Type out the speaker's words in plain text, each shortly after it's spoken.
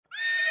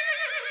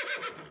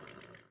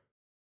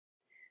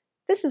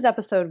This is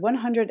episode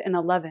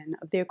 111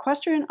 of the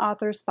Equestrian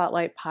Author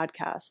Spotlight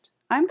podcast.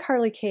 I'm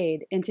Carly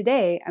Cade, and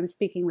today I'm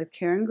speaking with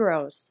Karen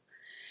Gross.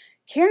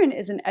 Karen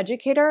is an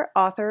educator,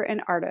 author,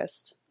 and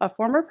artist, a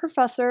former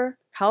professor,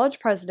 college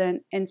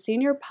president, and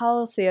senior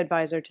policy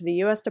advisor to the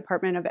U.S.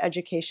 Department of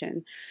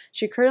Education.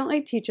 She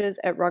currently teaches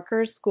at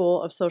Rutgers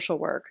School of Social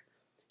Work.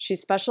 She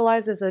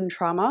specializes in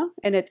trauma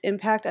and its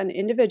impact on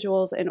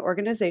individuals and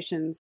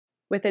organizations,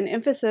 with an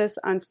emphasis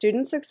on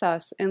student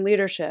success and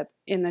leadership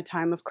in a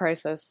time of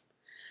crisis.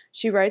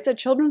 She writes a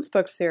children's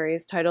book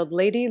series titled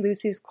Lady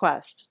Lucy's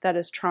Quest that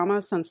is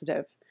trauma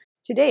sensitive.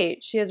 To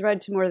date, she has read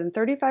to more than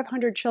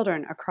 3,500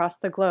 children across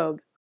the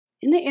globe.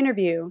 In the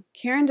interview,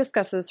 Karen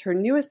discusses her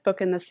newest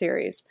book in the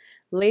series,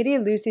 Lady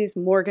Lucy's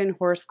Morgan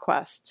Horse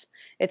Quest.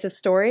 It's a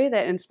story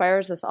that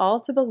inspires us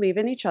all to believe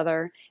in each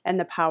other and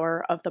the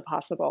power of the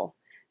possible.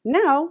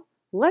 Now,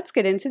 let's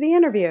get into the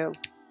interview.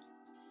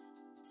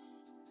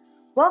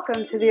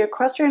 Welcome to the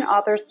Equestrian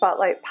Author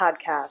Spotlight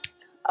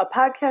podcast, a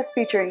podcast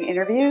featuring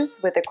interviews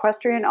with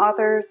equestrian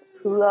authors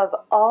who love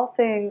all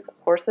things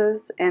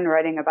horses and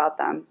writing about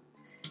them.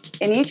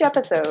 In each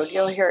episode,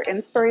 you'll hear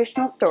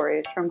inspirational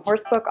stories from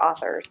horsebook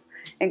authors,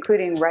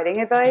 including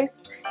writing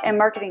advice and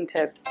marketing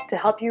tips to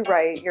help you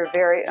write your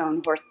very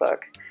own horsebook.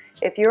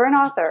 If you're an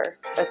author,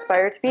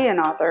 aspire to be an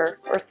author,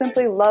 or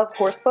simply love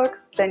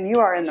horsebooks, then you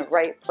are in the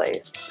right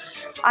place.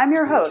 I'm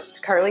your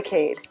host, Carly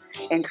Cade,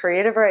 and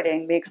creative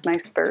writing makes my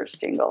spurs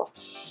jingle.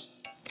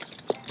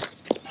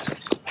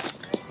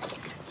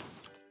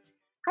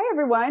 Hi,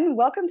 everyone.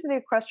 Welcome to the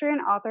Equestrian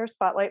Author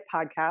Spotlight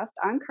podcast.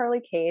 I'm Carly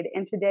Cade,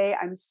 and today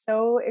I'm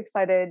so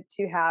excited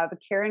to have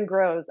Karen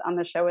Gross on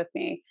the show with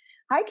me.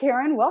 Hi,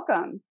 Karen.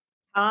 Welcome.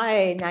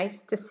 Hi.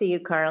 Nice to see you,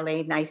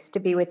 Carly. Nice to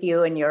be with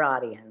you and your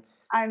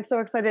audience. I'm so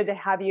excited to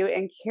have you.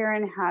 And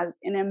Karen has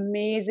an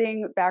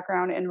amazing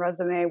background and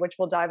resume, which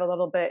we'll dive a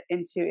little bit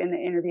into in the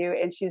interview.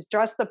 And she's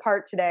dressed the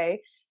part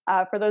today.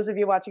 For those of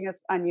you watching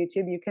us on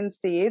YouTube, you can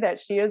see that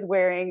she is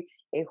wearing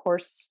a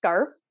horse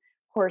scarf,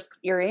 horse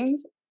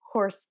earrings,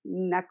 horse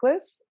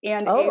necklace,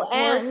 and a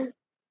horse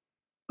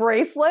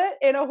bracelet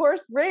and a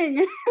horse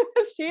ring.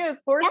 She is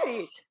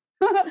horsey.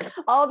 Yes.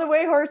 All the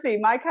way horsey,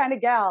 my kind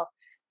of gal.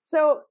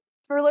 So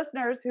for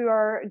listeners who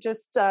are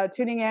just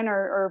tuning in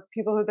or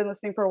people who've been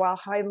listening for a while,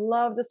 how I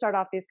love to start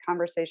off these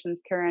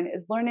conversations, Karen,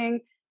 is learning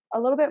a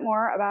little bit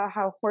more about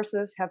how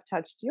horses have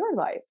touched your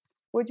life.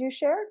 Would you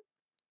share?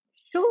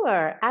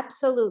 Sure,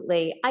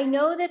 absolutely. I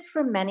know that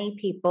for many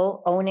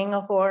people, owning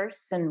a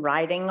horse and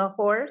riding a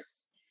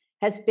horse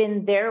has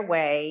been their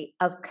way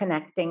of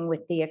connecting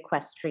with the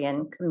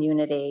equestrian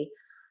community.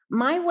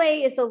 My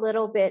way is a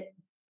little bit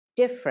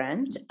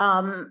different,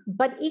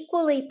 but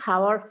equally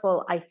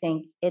powerful, I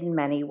think, in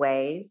many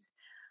ways.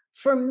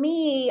 For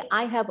me,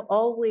 I have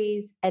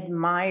always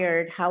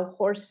admired how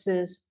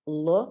horses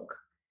look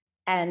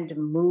and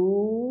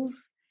move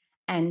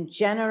and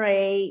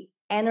generate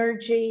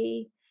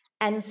energy.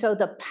 And so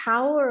the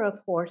power of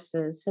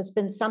horses has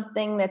been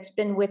something that's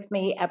been with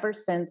me ever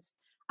since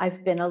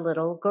I've been a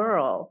little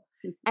girl.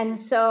 And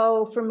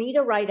so for me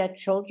to write a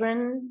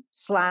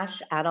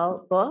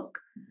children/adult book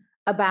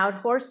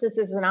about horses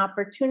is an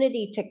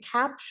opportunity to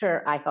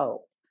capture, I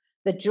hope,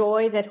 the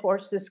joy that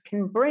horses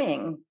can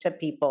bring to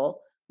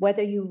people,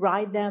 whether you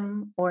ride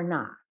them or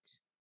not.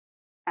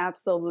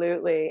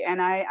 Absolutely.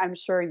 And I'm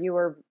sure you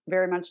were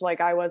very much like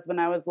I was when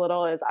I was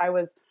little, as I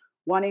was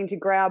wanting to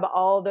grab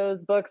all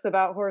those books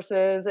about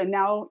horses, and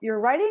now you're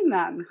writing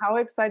them. How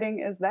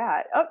exciting is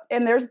that? Oh,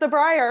 and there's the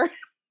Briar.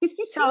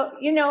 So,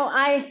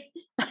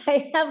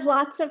 I have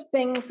lots of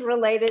things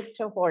related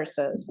to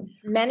horses,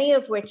 many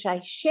of which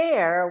I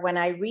share when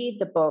I read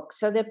the book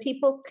so that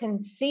people can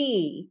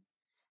see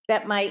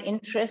that my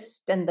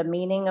interest and the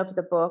meaning of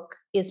the book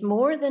is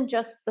more than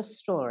just the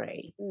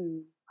story,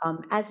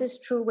 as is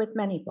true with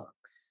many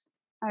books.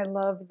 I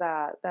love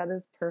that. That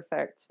is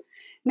perfect.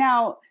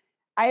 Now,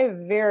 I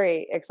am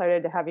very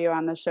excited to have you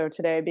on the show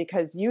today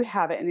because you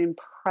have an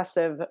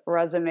impressive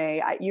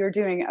resume. You're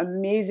doing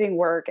amazing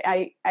work.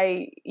 I'm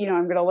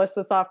going to list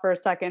this off for a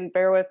second.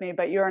 Bear with me,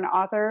 but you're an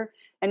author,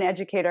 an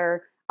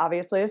educator,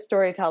 obviously a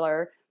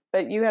storyteller,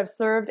 but you have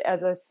served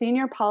as a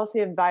senior policy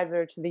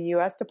advisor to the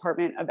U.S.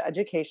 Department of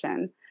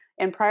Education.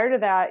 And prior to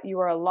that, you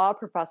were a law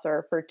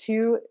professor for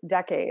 2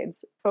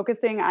 decades,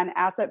 focusing on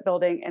asset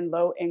building in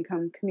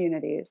low-income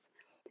communities.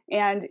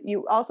 And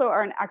you also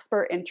are an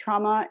expert in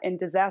trauma and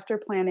disaster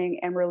planning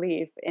and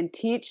relief and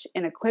teach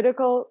in a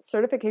clinical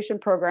certification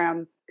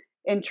program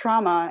in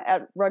trauma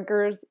at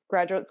Rutgers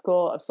Graduate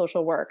School of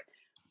Social Work.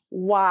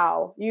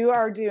 Wow, you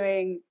are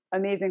doing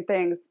amazing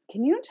things.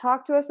 Can you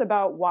talk to us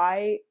about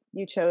why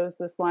you chose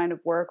this line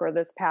of work or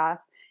this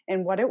path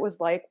and what it was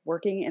like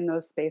working in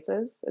those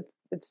spaces?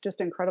 It's just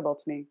incredible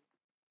to me.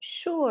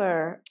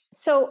 Sure.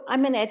 So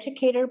I'm an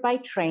educator by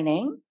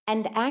training,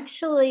 and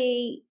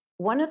actually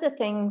one of the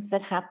things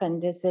that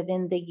happened is that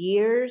in the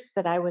years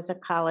that I was a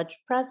college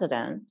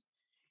president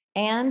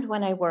and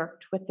when I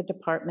worked with the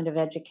Department of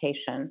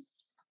Education,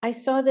 I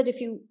saw that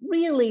if you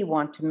really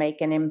want to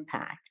make an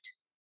impact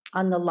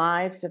on the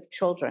lives of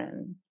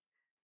children,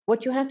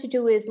 what you have to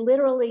do is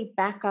literally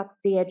back up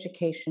the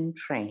education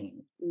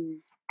train. Mm,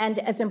 And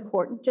as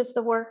important as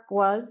the work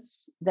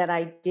was that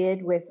I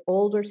did with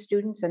older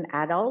students and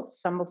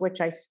adults, some of which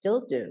I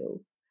still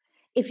do,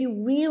 if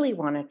you really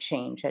want to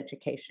change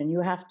education,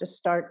 you have to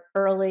start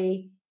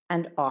early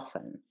and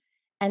often.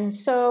 And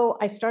so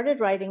I started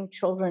writing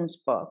children's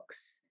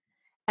books.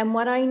 And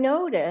what I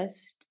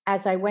noticed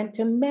as I went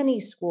to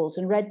many schools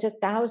and read to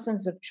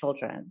thousands of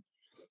children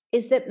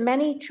is that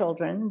many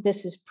children,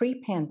 this is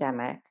pre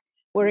pandemic,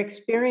 were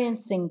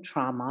experiencing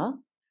trauma,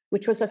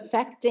 which was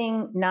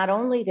affecting not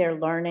only their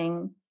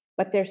learning,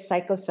 but their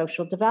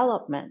psychosocial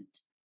development.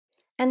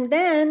 And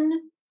then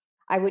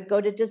I would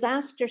go to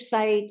disaster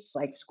sites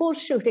like school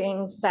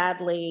shootings,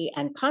 sadly,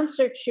 and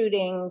concert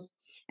shootings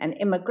and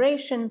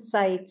immigration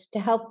sites to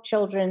help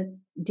children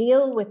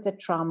deal with the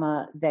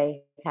trauma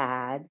they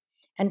had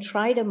and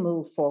try to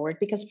move forward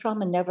because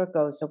trauma never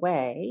goes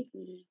away.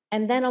 mm,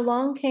 And then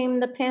along came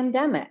the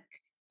pandemic,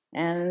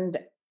 and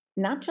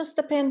not just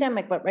the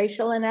pandemic, but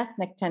racial and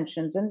ethnic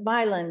tensions and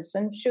violence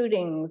and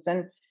shootings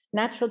and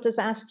natural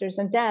disasters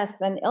and death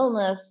and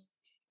illness.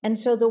 And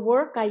so the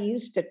work I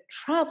used to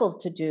travel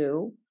to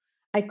do,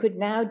 I could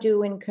now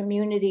do in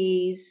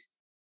communities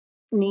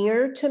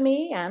near to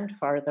me and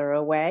farther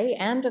away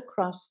and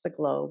across the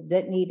globe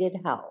that needed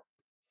help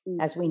mm.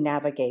 as we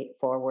navigate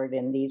forward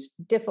in these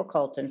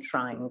difficult and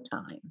trying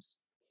times.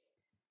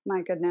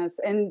 My goodness.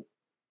 And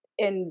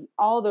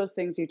all those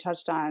things you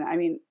touched on, I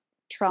mean,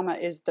 trauma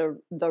is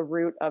the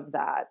root of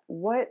that.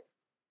 What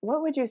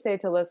would you say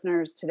to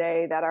listeners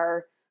today that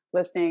are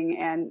listening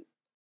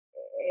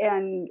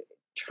and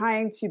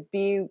trying to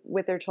be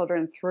with their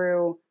children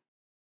through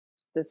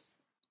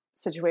this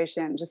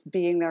situation, just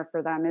being there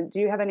for them? And do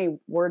you have any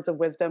words of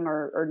wisdom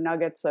or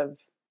nuggets of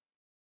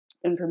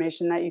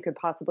information that you could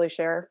possibly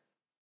share?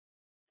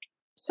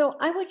 So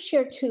I would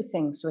share two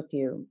things with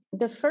you.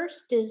 The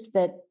first is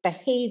that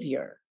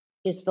behavior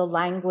is the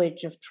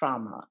language of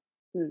trauma.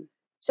 Mm,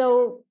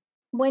 So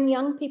when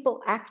young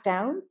people act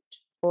out,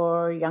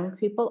 or young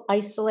people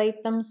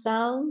isolate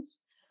themselves,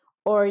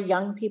 or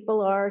young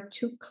people are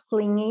too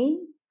clingy,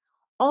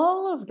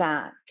 all of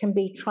that can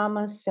be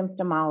trauma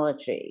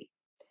symptomology.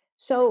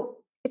 So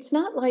it's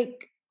not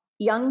like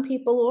young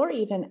people or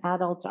even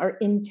adults are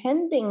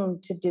intending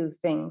to do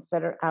things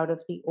that are out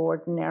of the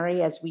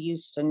ordinary as we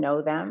used to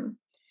know them.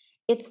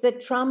 It's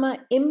that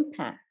trauma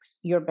impacts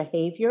your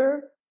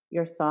behavior,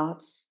 your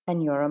thoughts,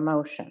 and your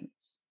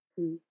emotions.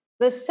 mm,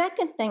 The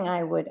second thing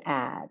I would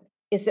add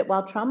is that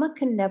while trauma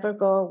can never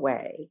go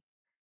away,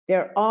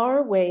 there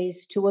are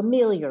ways to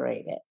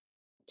ameliorate it,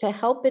 to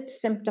help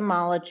its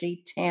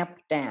symptomology tamp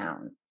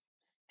down.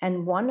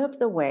 And one of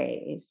the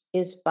ways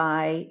is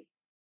by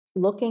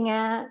looking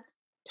at,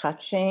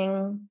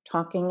 touching,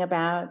 talking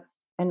about,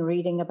 and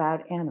reading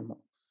about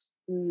animals.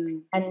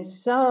 mm, And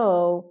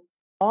so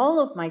all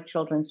of my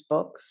children's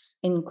books,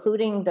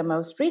 including the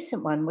most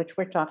recent one, which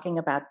we're talking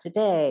about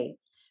today,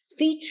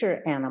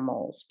 feature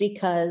animals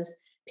because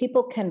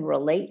people can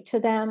relate to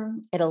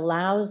them. It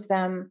allows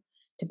them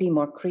to be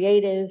more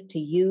creative, to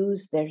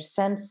use their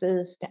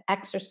senses, to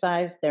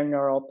exercise their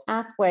neural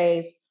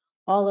pathways,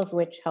 all of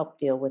which help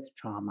deal with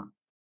trauma.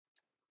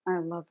 I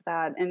love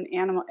that. And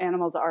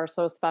animals are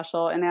so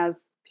special. And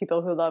as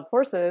people who love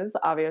horses,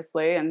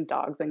 obviously, and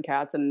dogs and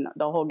cats and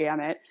the whole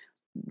gamut,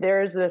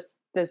 there's this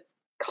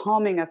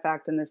calming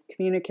effect and this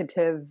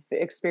communicative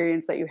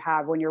experience that you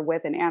have when you're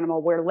with an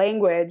animal where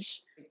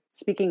language,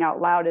 speaking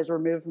out loud, is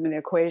removed from the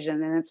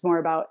equation, and it's more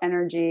about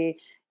energy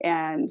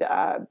and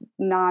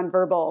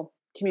nonverbal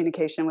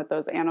communication with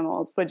those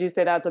animals. Would you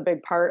say that's a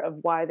big part of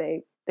why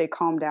they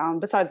calm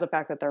down, besides the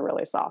fact that they're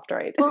really soft,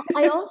 right? Well,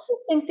 I also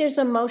think there's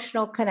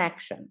emotional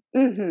connection.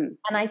 Hmm.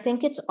 And I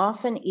think it's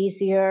often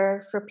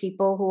easier for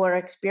people who are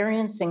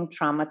experiencing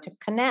trauma to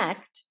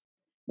connect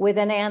with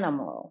an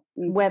animal,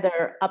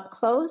 whether up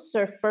close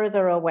or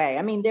further away.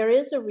 I mean, there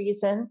is a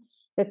reason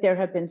that there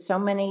have been so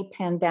many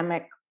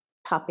pandemic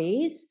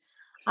puppies.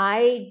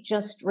 I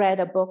just read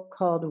a book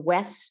called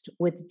West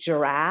with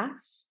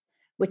Giraffes,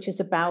 which is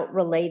about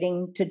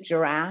relating to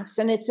giraffes.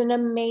 And it's an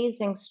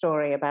amazing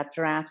story about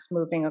giraffes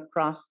moving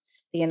across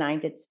the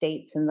United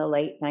States in the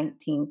late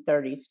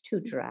 1930s,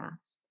 two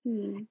giraffes.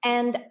 Mm.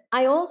 And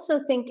I also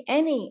think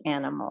any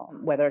animal,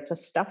 whether it's a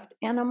stuffed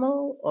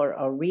animal or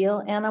a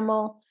real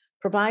animal,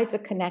 provides a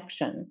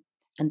connection.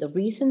 And the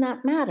reason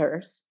that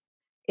matters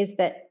is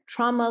that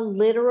trauma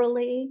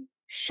literally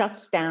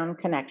shuts down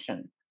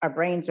connection. Our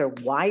brains are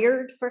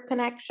wired for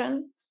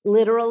connection,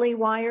 literally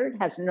wired,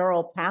 has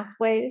neural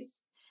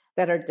pathways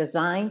that are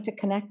designed to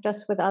connect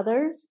us with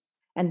others.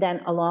 And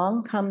then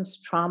along comes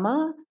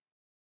trauma,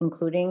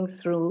 including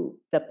through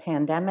the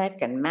pandemic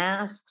and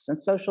masks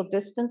and social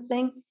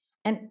distancing.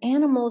 And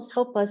animals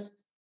help us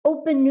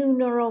open new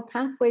neural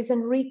pathways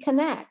and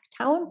reconnect.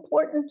 How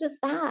important is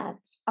that?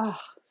 Oh,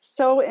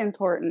 so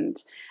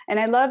important. And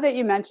I love that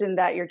you mentioned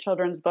that your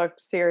children's book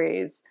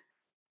series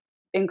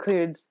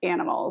includes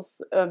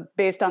animals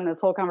based on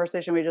this whole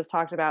conversation we just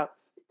talked about.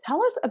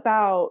 Tell us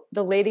about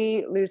the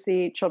Lady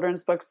Lucy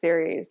children's book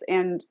series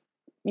and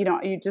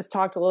you just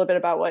talked a little bit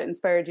about what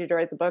inspired you to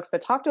write the books,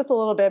 but talk to us a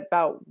little bit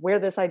about where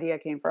this idea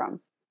came from.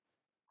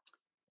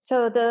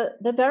 So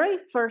the very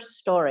first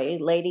story,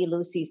 Lady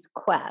Lucy's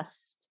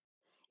Quest,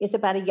 is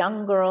about a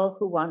young girl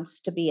who wants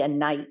to be a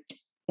knight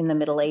in the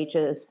Middle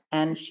Ages,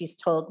 and she's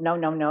told, no,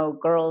 no, no,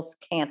 girls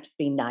can't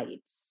be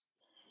knights.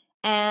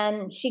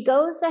 And she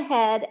goes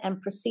ahead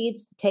and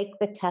proceeds to take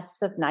the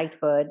tests of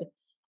knighthood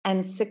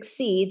and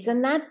succeeds.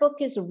 And that book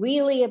is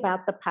really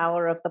about the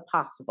power of the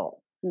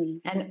possible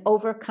and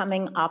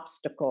overcoming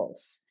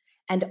obstacles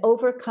and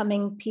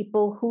overcoming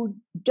people who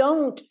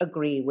don't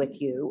agree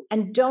with you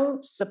and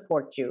don't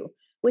support you,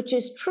 which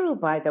is true,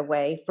 by the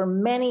way, for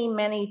many,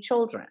 many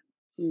children.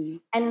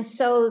 And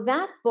so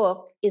that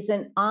book is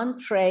an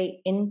entree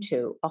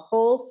into a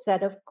whole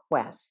set of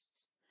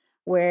quests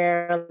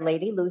where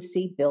Lady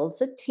Lucy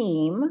builds a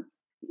team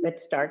that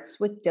starts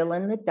with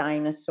Dylan the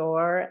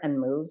dinosaur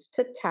and moves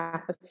to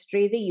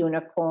Tapestry the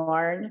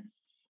unicorn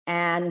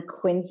and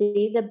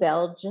Quincy the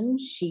Belgian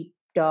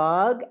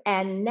sheepdog,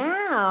 and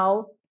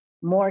now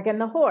Morgan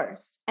the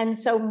horse. And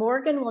so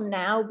Morgan will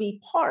now be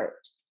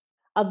part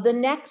of the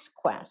next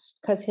quest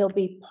because he'll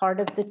be part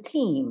of the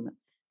team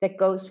that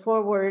goes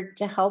forward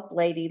to help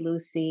Lady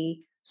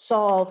Lucy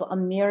solve a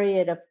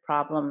myriad of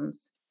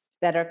problems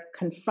that are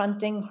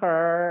confronting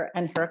her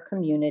and her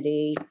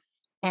community,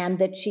 and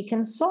that she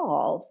can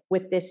solve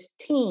with this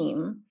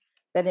team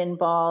that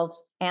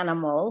involves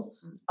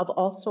animals of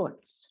all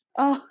sorts.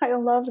 Oh, I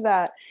love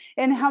that.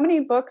 And how many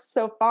books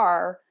so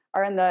far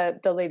are in the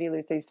Lady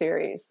Lucy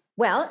series?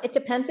 Well, it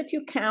depends if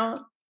you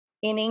count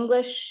in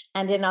English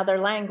and in other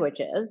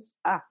languages.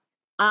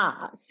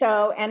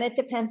 So, and it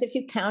depends if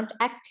you count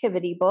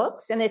activity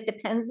books, and it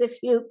depends if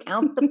you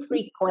count the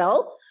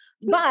prequel.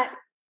 But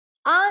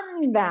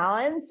on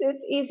balance,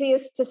 it's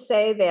easiest to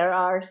say there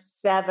are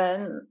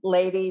 7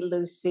 Lady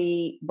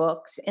Lucy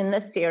books in the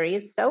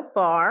series so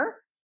far,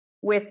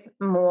 with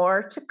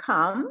more to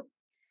come.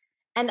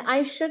 And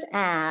I should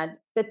add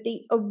that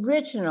the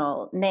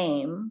original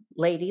name,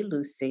 Lady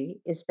Lucy,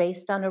 is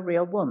based on a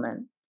real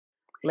woman,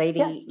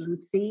 Lady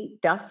Lucy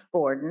Duff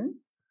Gordon,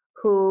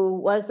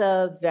 who was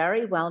a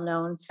very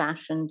well-known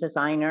fashion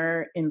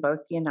designer in both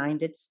the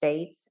United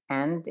States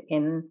and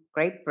in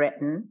Great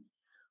Britain,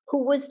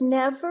 who was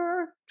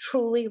never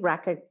truly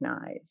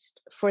recognized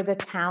for the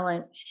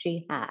talent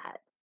she had.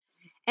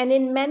 And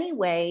in many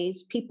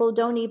ways, people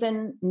don't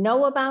even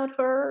know about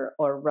her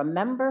or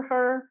remember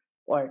her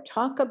or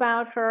talk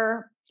about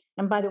her.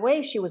 And by the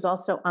way, she was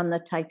also on the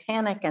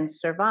Titanic and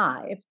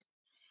survived.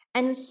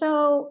 And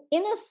so,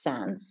 in a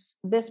sense,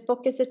 this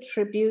book is a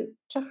tribute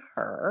to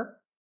her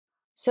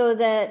so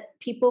that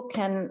people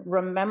can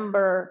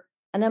remember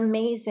an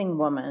amazing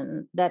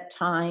woman that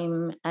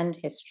time and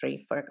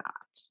history forgot.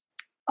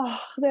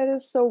 Oh, that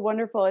is so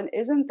wonderful. And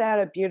isn't that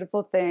a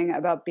beautiful thing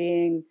about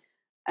being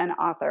an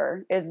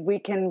author is we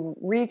can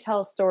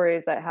retell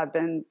stories that have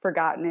been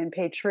forgotten and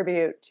pay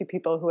tribute to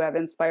people who have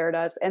inspired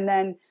us and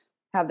then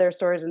have their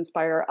stories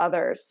inspire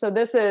others. So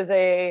this is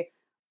a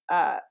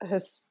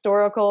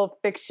historical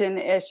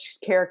fiction-ish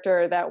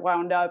character that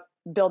wound up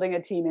building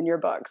a team in your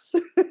books.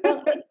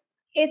 Well,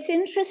 it's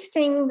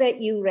interesting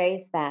that you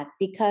raise that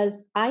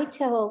because I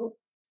tell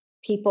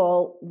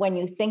people when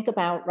you think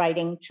about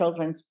writing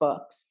children's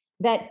books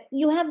that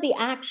you have the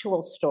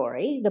actual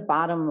story, the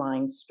bottom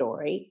line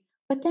story,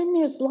 but then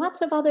there's lots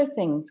of other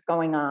things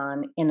going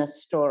on in a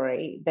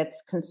story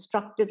that's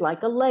constructed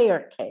like a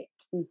layer cake.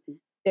 Mm-hmm.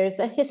 There's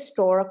a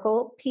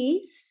historical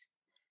piece,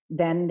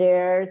 then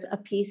there's a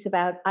piece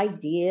about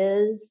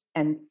ideas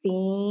and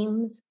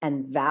themes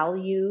and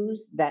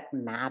values that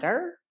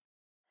matter.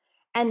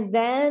 And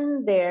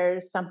then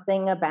there's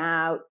something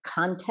about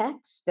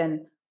context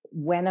and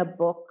when a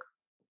book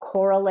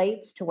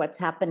correlates to what's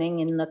happening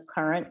in the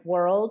current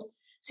world.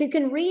 So you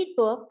can read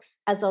books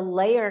as a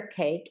layer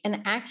cake,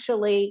 and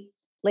actually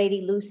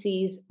Lady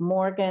Lucy's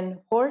Morgan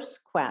Horse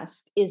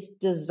Quest is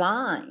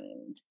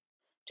designed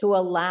to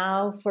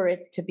allow for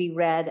it to be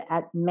read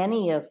at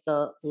many of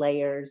the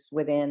layers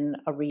within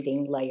a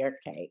reading layer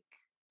cake.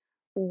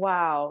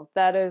 Wow,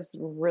 that is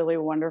really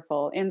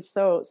wonderful and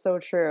so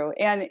true.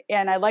 And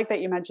I like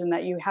that you mentioned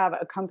that you have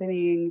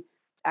accompanying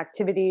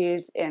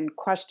activities and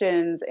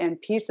questions and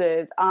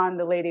pieces on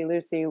the Lady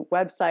Lucy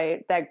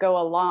website that go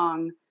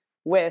along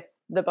with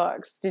the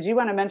books. Did you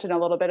want to mention a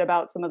little bit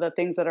about some of the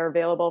things that are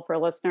available for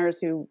listeners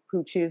who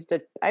choose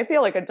to? I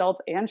feel like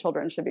adults and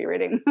children should be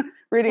reading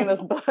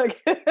this book.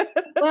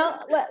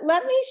 Well,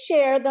 let me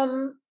share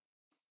them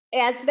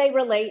as they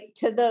relate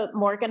to the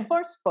Morgan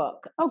Horse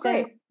book,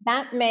 since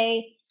that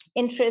may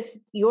interest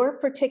your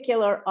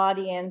particular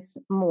audience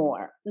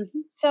more. Mm-hmm.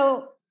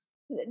 So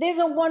there's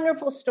a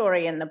wonderful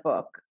story in the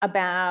book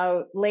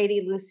about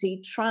Lady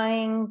Lucy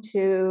trying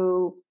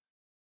to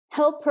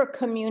help her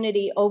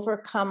community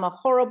overcome a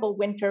horrible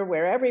winter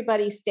where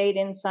everybody stayed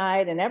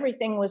inside and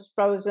everything was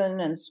frozen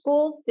and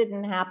schools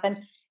didn't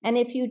happen. And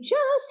if you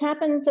just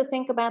happen to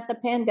think about the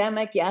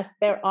pandemic, yes,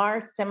 there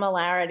are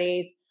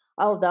similarities,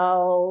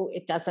 although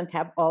it doesn't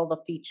have all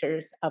the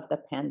features of the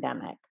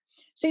pandemic.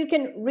 So you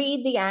can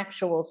read the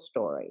actual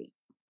story,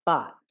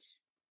 but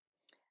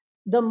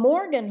The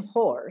Morgan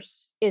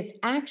horse is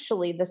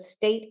actually the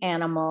state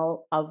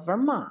animal of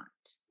Vermont.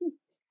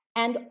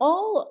 And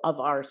all of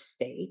our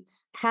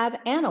states have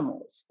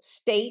animals,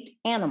 state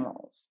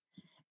animals.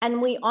 And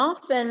we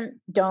often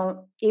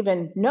don't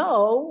even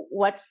know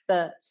what's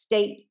the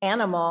state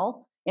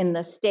animal in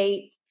the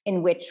state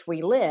in which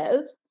we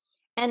live.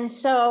 And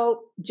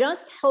so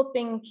just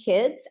helping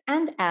kids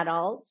and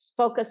adults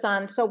focus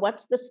on, so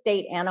what's the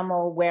state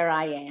animal where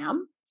I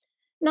am?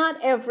 Not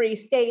every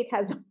state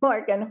has a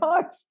Morgan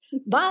horse,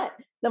 but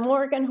the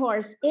Morgan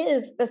horse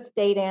is the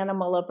state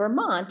animal of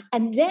Vermont.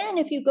 And then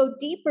if you go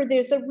deeper,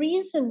 there's a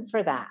reason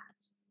for that.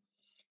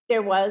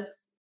 There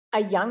was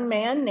a young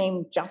man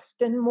named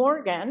Justin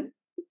Morgan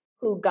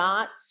who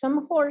got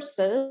some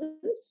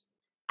horses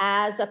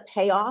as a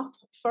payoff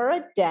for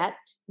a debt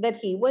that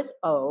he was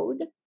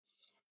owed.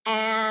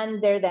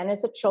 And there then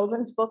is a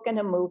children's book and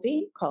a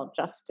movie called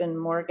Justin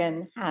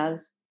Morgan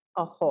Has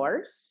a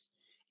Horse.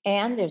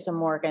 And there's a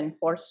Morgan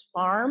horse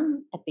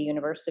farm at the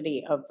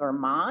University of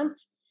Vermont.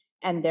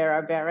 And there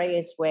are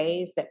various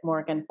ways that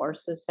Morgan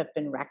horses have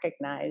been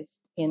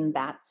recognized in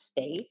that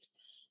state.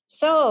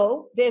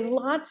 So there's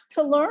lots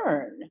to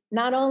learn,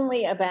 not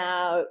only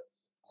about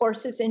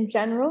horses in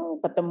general,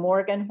 but the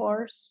Morgan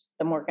horse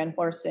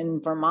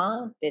in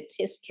Vermont, its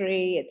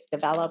history, its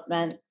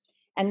development.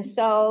 And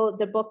so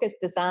the book is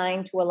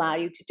designed to allow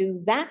you to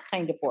do that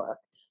kind of work.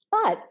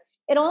 But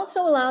it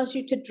also allows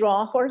you to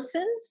draw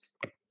horses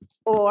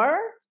or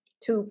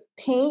to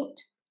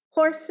paint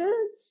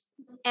horses.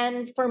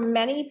 And for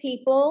many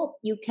people,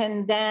 you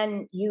can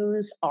then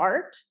use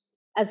art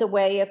as a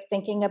way of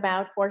thinking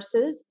about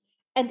horses.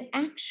 And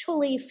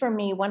actually, for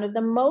me, one of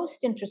the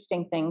most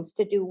interesting things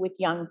to do with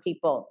young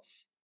people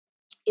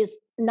is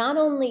not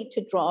only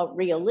to draw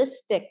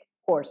realistic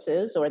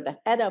horses or the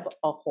head of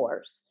a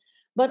horse,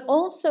 but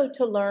also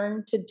to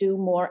learn to do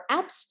more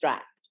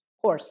abstract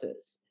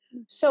horses.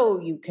 So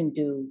you can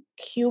do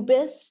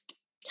cubist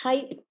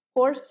type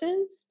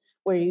horses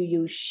where you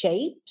use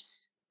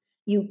shapes.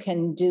 You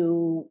can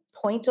do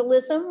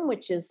pointillism,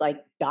 which is like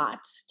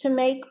dots to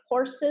make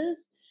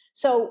horses.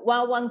 So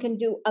while one can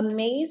do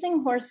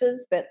amazing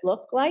horses that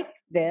look like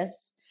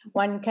this,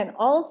 one can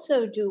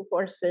also do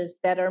horses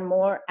that are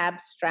more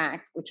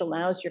abstract, which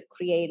allows your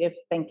creative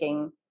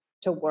thinking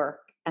to work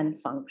and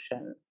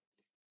function.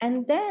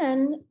 And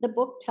then the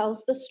book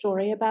tells the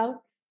story about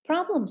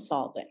problem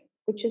solving,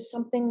 which is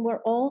something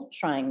we're all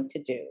trying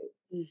to do.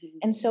 Mm-hmm.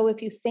 And so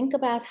if you think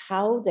about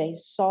how they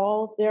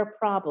solve their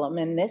problem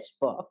in this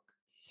book,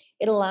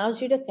 it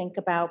allows you to think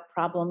about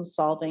problem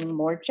solving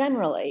more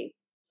generally.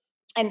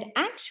 And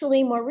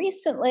actually, more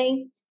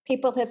recently,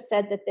 people have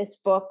said that this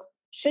book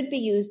should be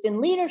used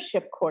in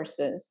leadership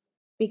courses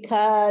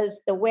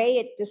because the way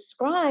it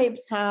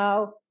describes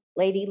how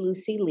Lady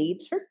Lucy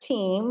leads her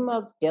team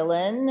of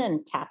Dylan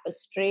and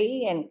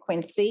Tapestry and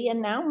Quincy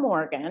and now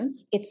Morgan,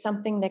 it's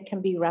something that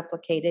can be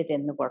replicated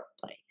in the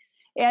workplace.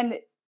 And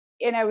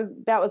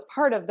that was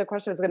part of the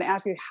question I was going to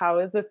ask you. How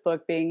is this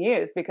book being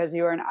used? Because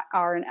you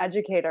are an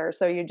educator.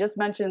 So you just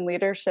mentioned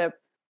leadership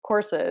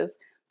courses.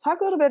 Talk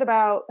a little bit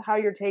about how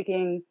you're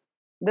taking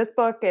this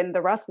book and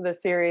the rest of the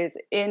series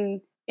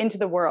into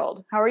the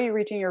world. How are you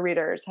reaching your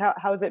readers?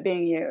 How is it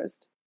being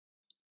used?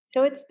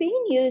 So it's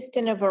being used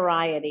in a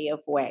variety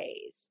of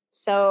ways.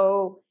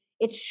 So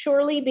it's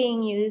surely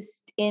being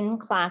used in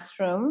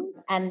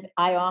classrooms. And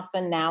I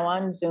often now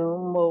on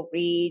Zoom will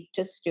read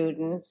to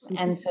students.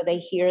 Mm-hmm. And so they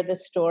hear the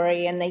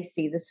story and they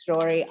see the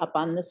story up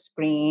on the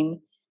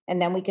screen.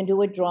 And then we can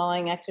do a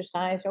drawing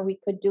exercise, or we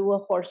could do a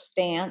horse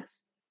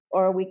dance,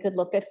 or we could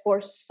look at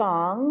horse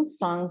songs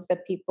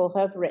that people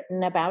have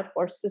written about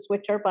horses,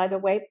 which are, by the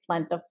way,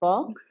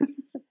 plentiful.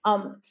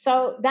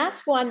 So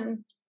that's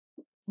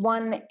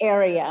one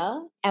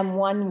area and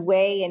one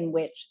way in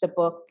which the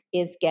book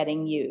is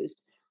getting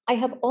used. I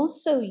have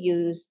also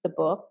used the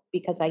book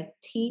because I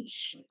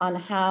teach on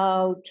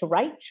how to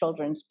write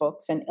children's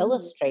books and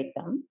illustrate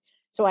them.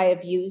 So I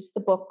have used the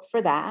book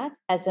for that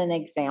as an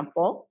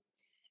example.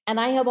 And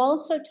I have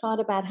also taught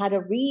about how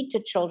to read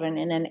to children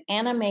in an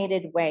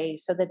animated way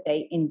so that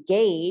they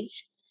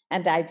engage.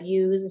 And I've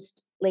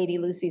used Lady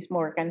Lucy's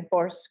Morgan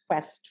Horse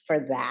Quest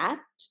for that.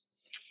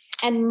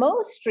 And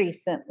most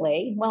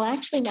recently, well,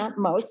 actually not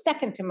most,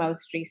 second to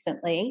most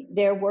recently,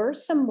 there were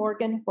some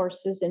Morgan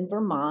horses in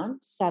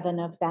Vermont,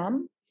 7 of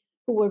them,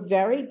 who were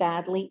very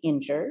badly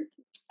injured.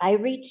 I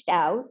reached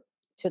out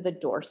to the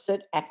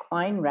Dorset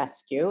Equine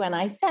Rescue and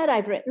I said,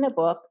 I've written a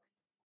book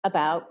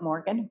about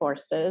Morgan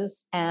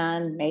horses,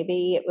 and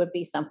maybe it would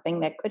be something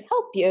that could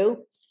help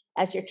you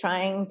as you're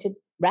trying to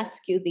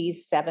rescue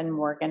these 7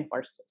 Morgan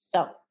horses.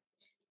 So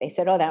they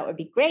said, oh, that would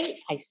be great.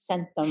 I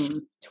sent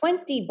them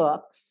 20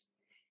 books.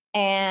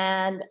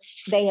 And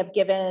they have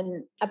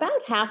given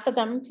about half of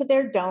them to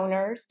their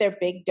donors, their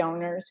big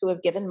donors who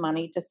have given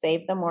money to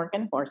save the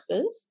Morgan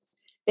horses.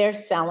 They're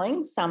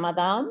selling some of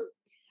them,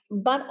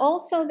 but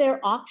also they're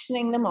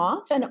auctioning them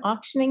off and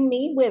auctioning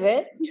me with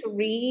it to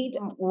read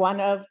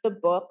one of the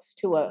books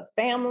to a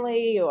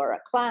family or a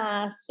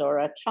class or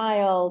a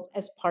child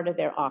as part of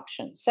their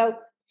auction. So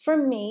For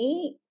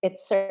me, it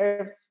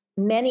serves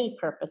many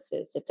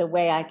purposes. It's a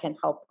way I can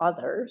help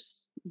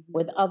others, Mhm.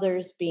 with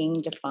others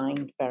being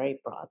defined very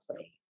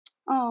broadly.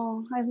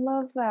 Oh, I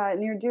love that.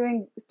 And you're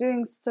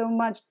doing so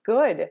much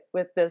good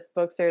with this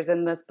book series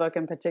and this book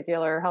in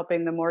particular,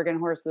 helping the Morgan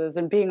horses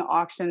and being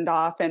auctioned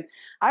off. And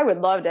I would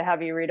love to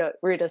have you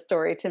read a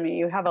story to me.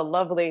 You have a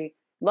lovely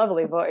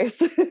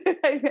voice.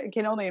 I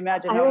can only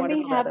imagine I how would be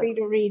wonderful that happy is.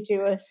 to read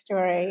you a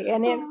story.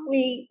 And Oh,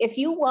 if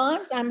you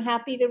want, I'm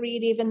happy to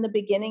read even the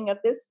beginning of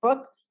this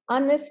book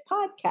on this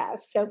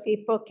podcast so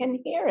people can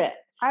hear it.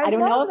 I I'd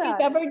don't know love if you've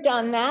that. ever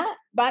done that,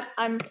 but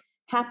I'm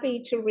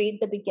happy to read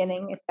the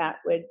beginning if that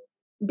would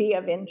be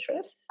of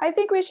interest. I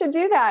think we should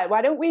do that.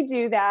 Why don't we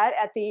do that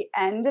at the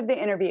end of the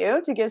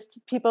interview to give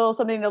people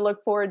something to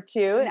look forward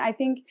to? And I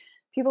think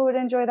people would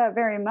enjoy that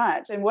very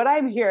much. And what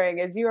I'm hearing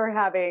is you are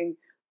having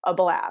a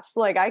blast.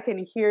 Like I can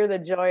hear the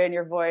joy in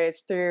your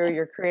voice through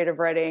your creative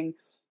writing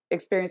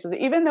experiences,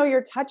 even though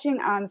you're touching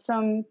on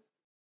some,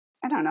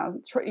 I don't know,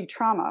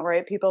 trauma,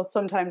 right? People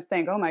sometimes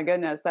think, oh my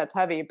goodness, that's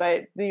heavy,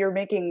 but you're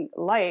making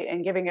light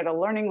and giving it a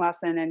learning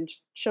lesson and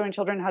showing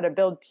children how to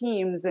build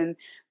teams. And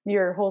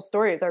your whole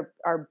stories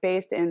are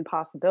based in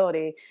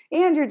possibility.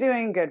 And you're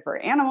doing good for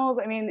animals.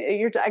 I mean,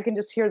 I can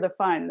just hear the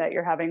fun that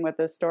you're having with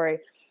this story.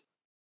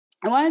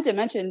 I wanted to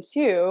mention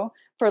too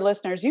for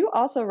listeners, you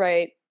also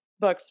write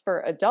books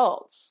for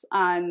adults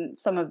on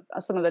some of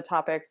the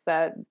topics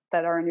that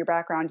are in your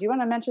background. Do you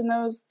want to mention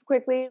those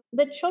quickly?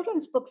 The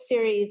children's book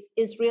series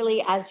is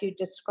really, as you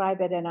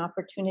describe it, an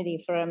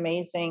opportunity for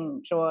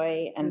amazing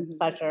joy and Mhm.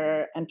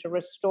 pleasure and to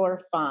restore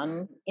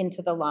fun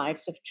into the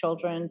lives of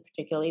children,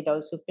 particularly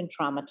those who've been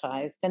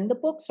traumatized. And the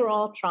books are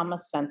all trauma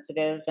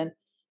sensitive and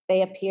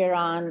they appear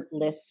on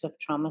lists of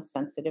trauma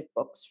sensitive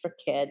books for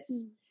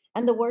kids. Mm.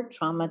 And the word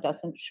trauma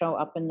doesn't show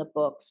up in the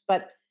books,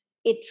 but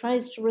it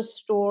tries to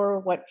restore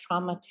what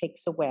trauma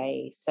takes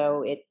away.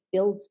 So it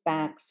builds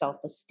back self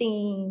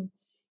esteem,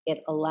 it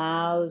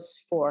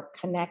allows for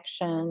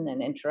connection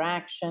and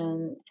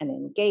interaction and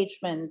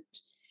engagement.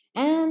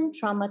 And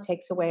trauma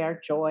takes away our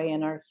joy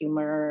and our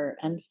humor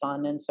and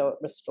fun, and so it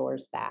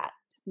restores that.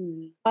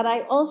 Mm. But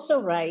I also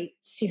write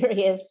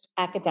serious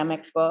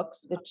academic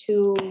books, the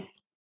two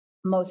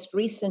most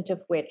recent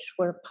of which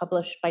were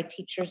published by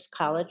Teachers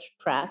College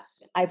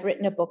Press. I've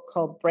written a book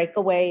called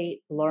Breakaway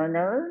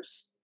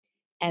Learners,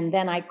 and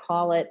then I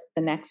call it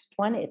the next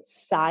one,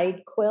 it's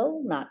Side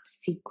Quill, not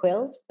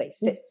Sequel. They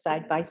sit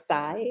side by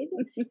side.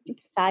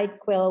 It's Side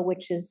Quill,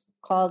 which is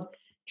called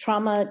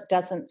Trauma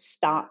Doesn't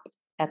Stop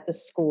at the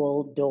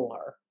School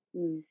Door.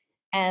 Mm.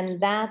 And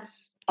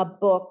that's a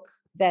book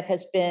that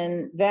has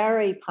been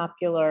very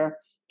popular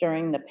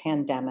during the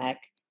pandemic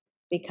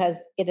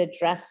because it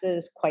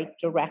addresses quite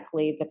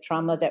directly the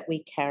trauma that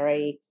we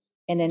carry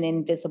in an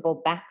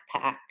invisible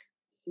backpack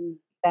Mm.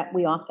 that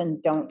we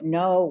often don't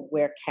know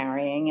we're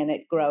carrying, and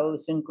it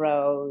grows and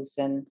grows.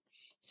 And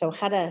so,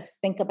 how to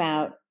think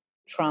about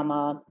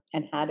trauma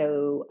and how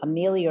to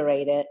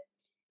ameliorate it,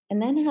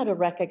 and then how to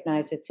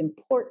recognize its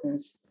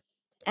importance,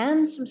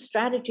 and some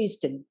strategies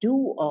to do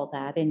all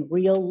that in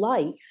real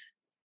life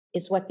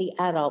is what the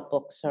adult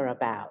books are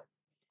about.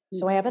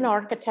 So, I have an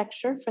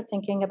architecture for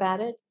thinking about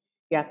it.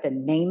 You have to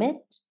name it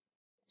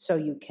so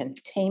you can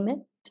tame it,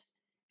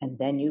 and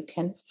then you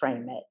can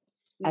frame it,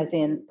 as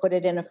in put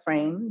it in a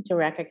frame to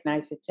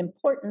recognize its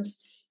importance,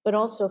 but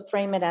also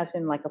frame it as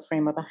in like a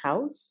frame of a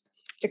house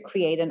to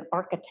create an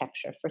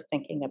architecture for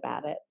thinking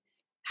about it.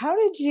 How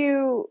did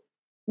you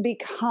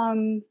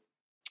become,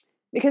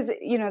 because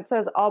it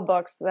says all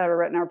books that are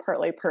written are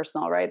partly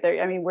personal, right?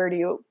 I mean, where do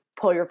you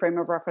pull your frame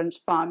of reference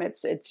from?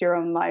 It's your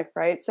own life,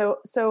 right? So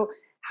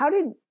how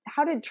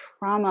did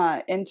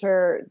trauma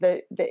enter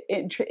the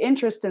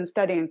interest in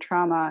studying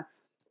trauma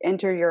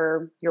enter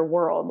your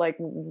world? Like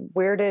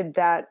where did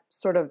that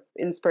sort of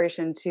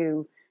inspiration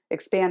to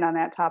expand on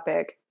that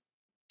topic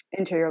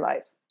into your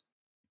life?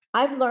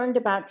 I've learned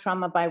about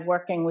trauma by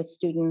working with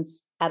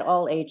students at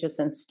all ages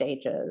and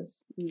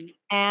stages. Mm.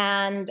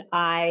 And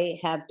I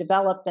have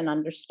developed an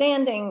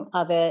understanding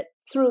of it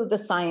through the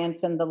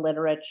science and the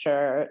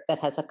literature that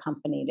has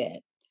accompanied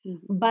it.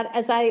 Mhm. But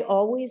as I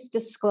always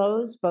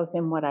disclose, both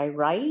in what I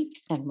write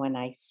and when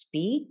I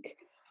speak,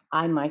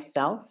 I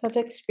myself have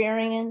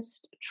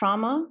experienced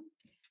trauma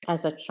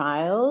as a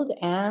child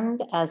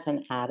and as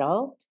an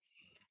adult.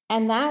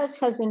 And that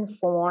has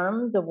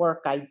informed the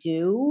work I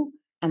do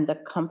and the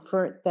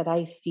comfort that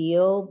I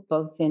feel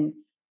both in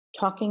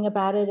talking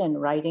about it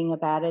and writing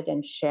about it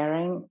and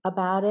sharing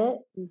about it.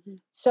 Mhm.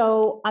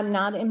 So I'm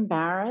not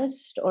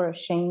embarrassed or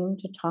ashamed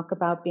to talk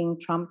about being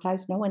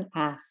traumatized. No one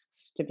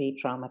asks to be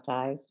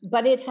traumatized,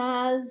 but it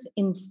has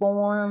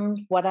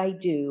informed what I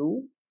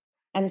do.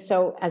 And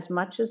so, as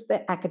much as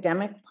the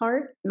academic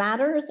part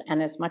matters,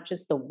 and as much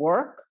as the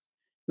work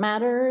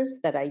matters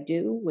that I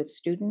do with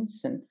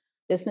students and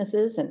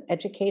businesses and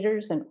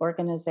educators and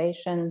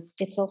organizations,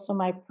 it's also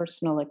my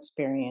personal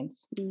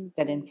experience Mm.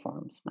 that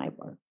informs my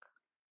work.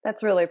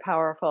 That's really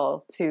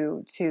powerful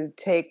to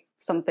take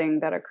something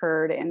that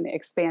occurred and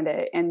expand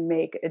it and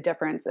make a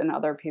difference in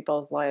other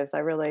people's lives. I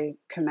really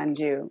commend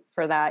you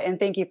for that. And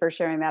thank you for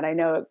sharing that. I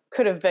know it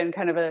could have been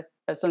kind of a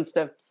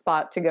sensitive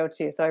spot to go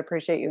to. So I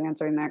appreciate you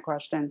answering that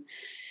question.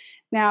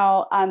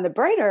 Now, on the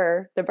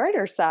brighter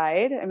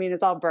side, I mean,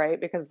 it's all bright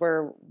because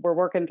we're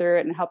working through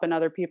it and helping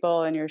other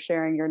people, and you're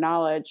sharing your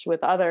knowledge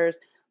with others.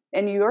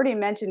 And you already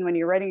mentioned when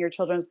you're writing your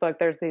children's book,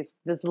 there's these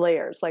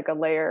layers, like a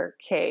layer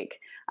cake.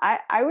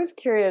 I was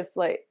curious,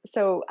 like,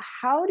 so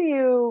how do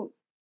you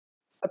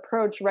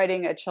approach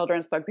writing a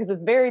children's book? Because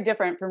it's very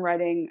different from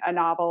writing a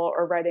novel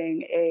or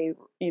writing a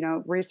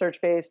research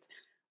based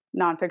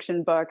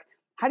nonfiction book.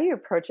 How do you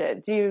approach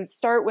it? Do you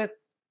start with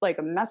like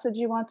a message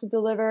you want to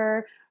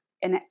deliver?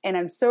 And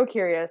I'm so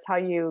curious how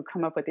you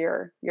come up with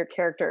your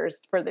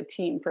characters for the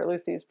team, for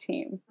Lucy's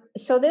team.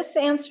 So this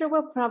answer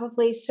will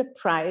probably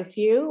surprise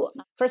you.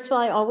 First of all,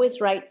 I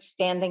always write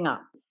standing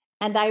up.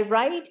 And I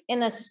write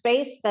in a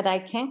space that I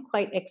can't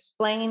quite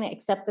explain,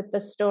 except that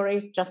the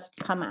stories just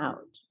come out.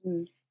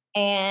 Mm.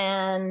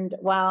 And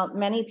while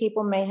many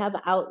people may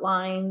have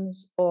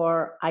outlines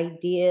or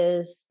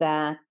ideas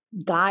that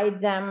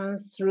guide them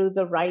through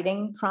the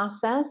writing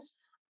process,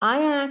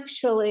 I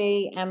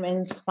actually am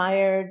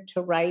inspired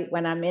to write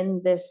when I'm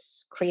in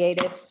this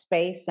creative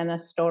space and a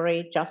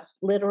story just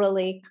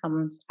literally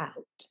comes out.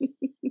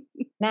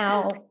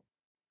 Now,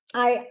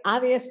 I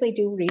obviously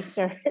do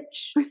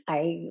research.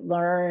 I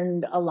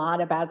learned a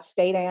lot about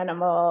state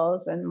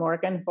animals and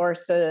Morgan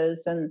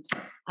horses, and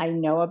I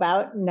know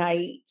about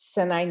knights,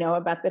 and I know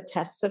about the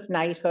tests of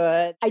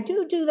knighthood. I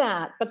do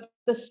that, but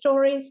the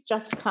stories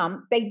just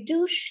come. They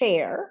do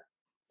share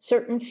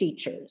certain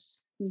features.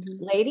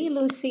 Mm-hmm. Lady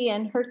Lucy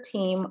and her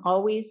team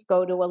always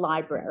go to a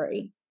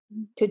library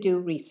to do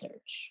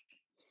research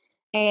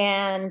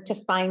and to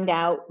find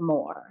out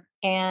more.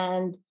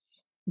 And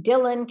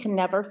Dylan can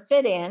never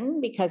fit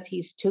in because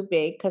he's too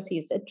big, because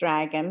he's a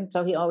dragon.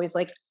 So he always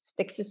like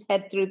sticks his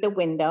head through the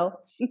window.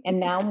 And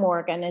now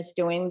Morgan is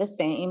doing the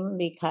same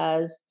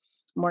because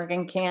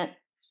Morgan can't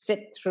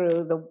fit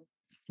through the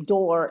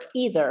door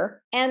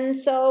either. And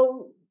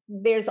so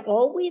there's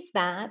always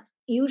that.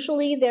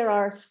 Usually there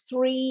are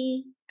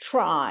 3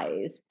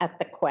 tries at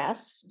the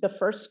quest, the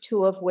first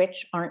 2 of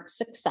which aren't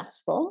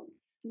successful,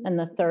 and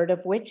the third of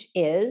which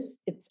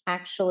is. It's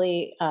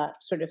actually a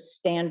sort of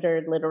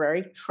standard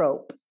literary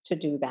trope to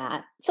do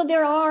that. So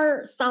there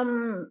are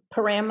some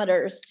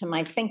parameters to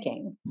my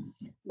thinking,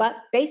 but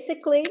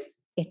basically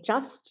it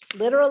just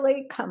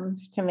literally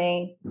comes to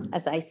me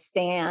as I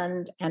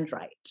stand and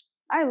write.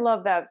 I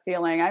love that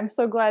feeling. I'm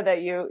so glad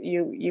that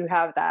you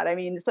have that. I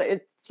mean, so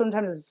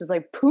sometimes it's just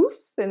like poof,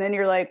 and then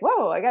you're like,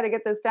 "Whoa, I got to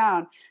get this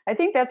down." I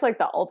think that's like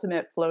the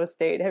ultimate flow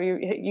state. Have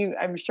you?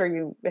 I'm sure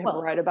you have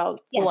read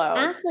about Yes, flow.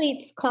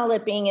 athletes call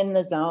it being in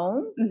the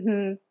zone.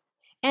 Mm-hmm.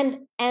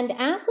 And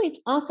athletes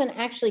often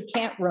actually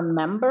can't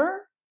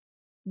remember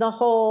the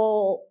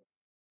whole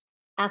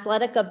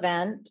athletic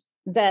event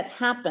that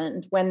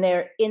happened when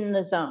they're in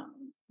the zone.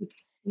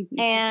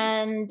 Mm-hmm.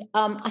 And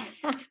I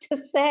have to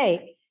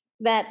say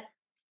that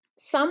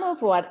some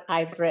of what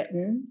I've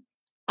written,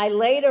 I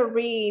later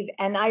read,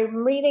 and I'm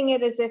reading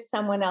it as if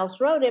someone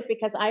else wrote it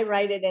because I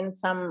write it in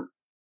some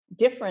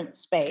different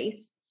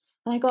space.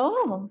 And I go,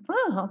 oh,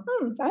 wow,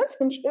 that's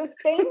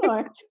interesting,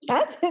 or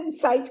that's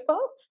insightful,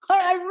 or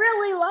I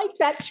really like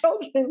that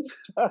children's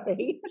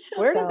story.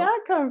 Where did that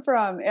come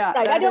from? Yeah,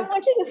 right. I don't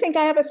want you to think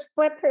I have a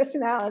split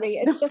personality.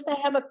 It's just I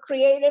have a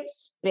creative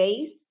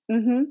space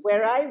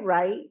where I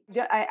write.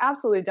 I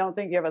absolutely don't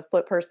think you have a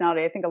split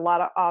personality. I think a lot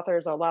of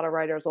authors, a lot of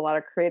writers, a lot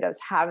of creatives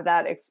have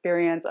that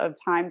experience of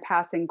time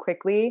passing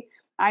quickly.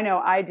 I know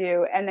I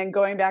do. And then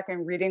going back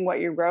and reading what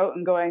you wrote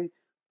and going,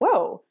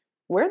 whoa,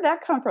 where'd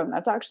that come from?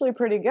 That's actually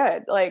pretty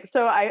good. Like,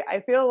 so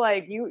I feel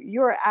like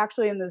you are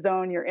actually in the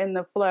zone, you're in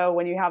the flow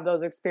when you have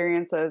those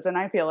experiences. And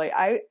I feel like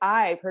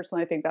I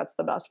personally think that's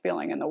the best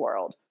feeling in the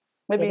world.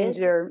 It means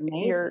you're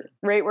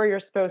right where you're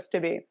supposed to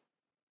be.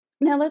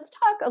 Now let's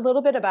talk a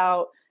little bit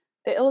about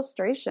the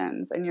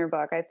illustrations in your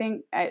book. I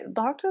think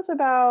talk to us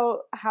about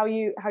how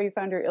you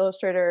found your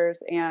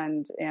illustrators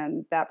and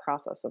that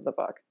process of the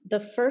book. The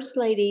first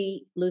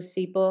Lady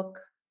Lucy book,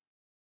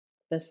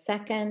 the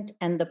second,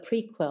 and the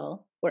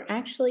prequel were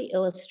actually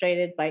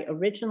illustrated by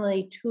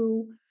originally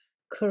 2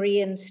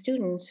 Korean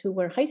students who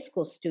were high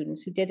school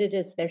students who did it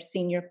as their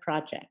senior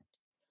project.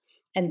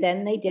 And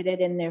then they did it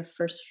in their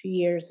first few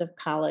years of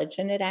college,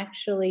 and it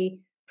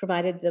actually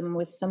provided them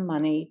with some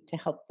money to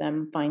help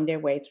them find their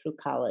way through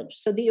college.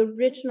 So the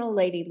original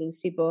Lady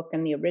Lucy book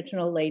and the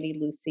original Lady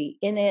Lucy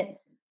in it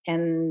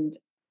and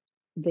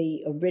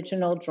the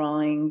original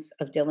drawings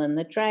of Dylan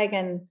the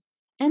Dragon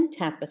and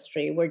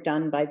Tapestry were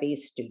done by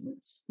these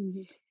students.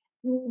 Mm-hmm.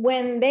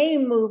 When they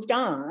moved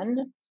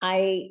on,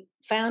 I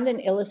found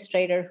an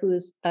illustrator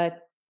who's a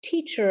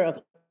teacher of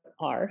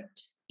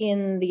art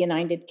in the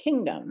United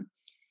Kingdom.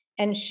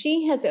 And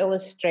she has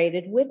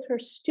illustrated with her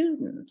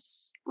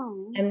students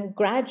and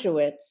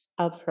graduates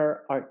of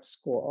her art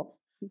school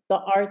the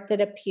art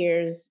that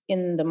appears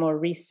in the more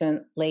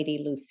recent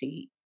Lady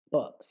Lucy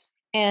books.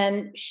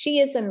 And she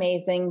is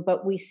amazing,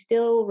 but we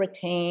still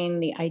retain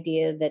the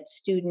idea that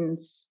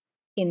students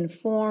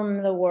inform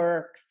the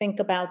work, think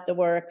about the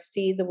work,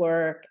 see the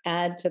work,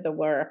 add to the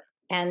work.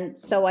 And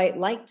so I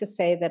like to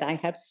say that I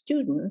have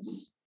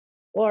students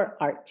or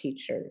art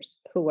teachers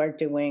who are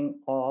doing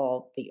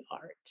all the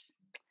art.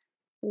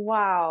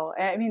 Wow.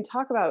 I mean,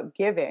 talk about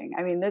giving.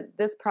 I mean,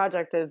 this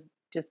project is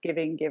just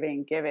giving,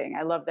 giving, giving.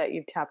 I love that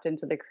you've tapped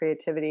into the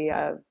creativity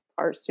of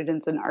art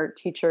students and art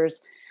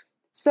teachers.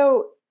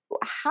 So,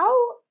 how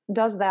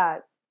does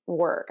that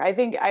work? I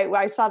think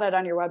I saw that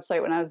on your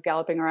website when I was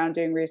galloping around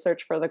doing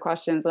research for the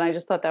questions, and I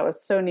just thought that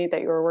was so neat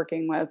that you were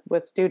working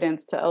with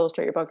students to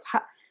illustrate your books.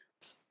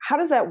 How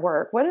does that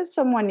work? What does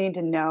someone need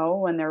to know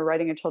when they're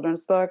writing a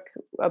children's book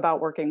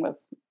about working with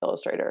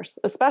illustrators,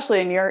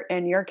 especially in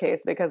your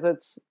case because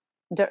it's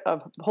a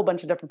whole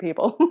bunch of different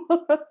people?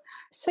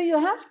 So you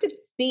have to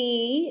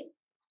be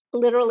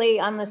literally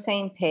on the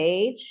same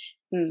page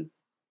Mm,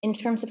 in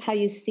terms of how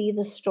you see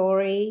the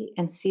story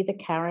and see the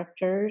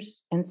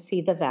characters and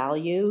see the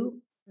value.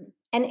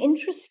 And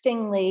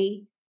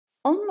interestingly,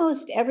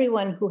 almost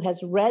everyone who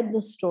has read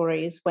the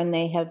stories when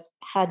they have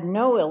had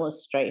no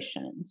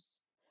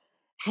illustrations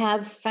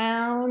have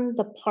found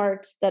the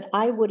parts that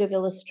I would have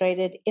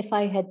illustrated if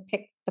I had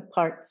picked the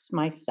parts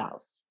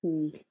myself.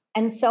 mm,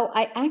 And so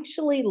I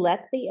actually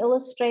let the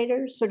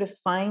illustrators sort of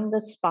find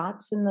the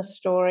spots in the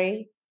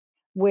story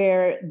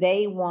where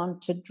they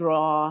want to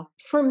draw.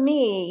 For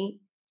me,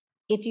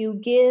 if you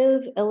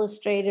give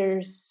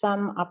illustrators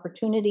some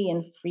opportunity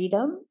and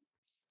freedom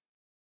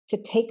to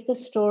take the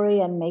story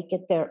and make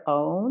it their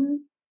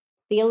own,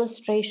 the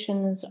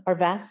illustrations are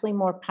vastly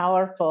more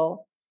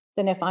powerful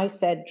than if I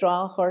said,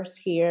 draw a horse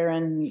here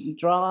and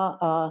draw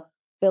a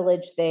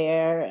village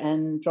there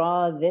and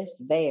draw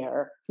this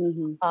there.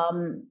 mhm.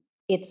 Um,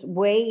 it's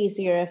way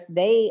easier if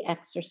they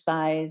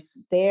exercise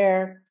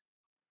their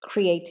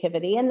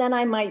creativity. And then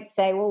I might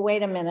say, well,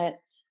 wait a minute.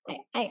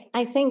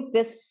 I think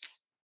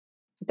this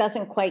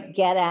doesn't quite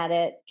get at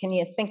it. Can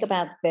you think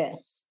about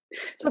this?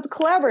 So it's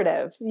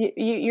collaborative.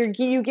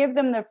 You give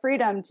them the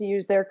freedom to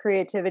use their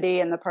creativity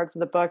in the parts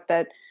of the book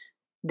that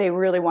they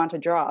really want to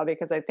draw,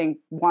 because I think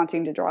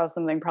wanting to draw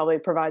something probably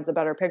provides a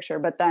better picture.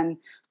 But then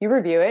you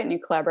review it and you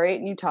collaborate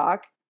and you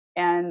talk,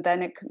 and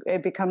then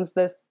it becomes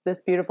this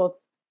beautiful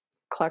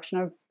collection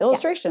of Yes,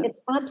 illustrations.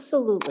 it's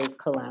absolutely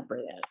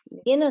collaborative.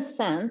 In a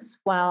sense,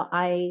 while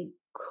I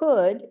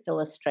could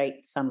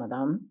illustrate some of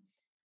them,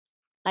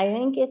 I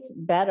think it's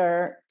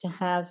better to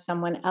have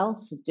someone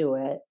else do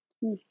it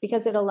Mm,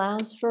 because it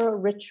allows for a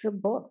richer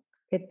book.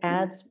 It mm.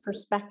 adds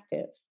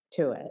perspective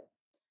to it.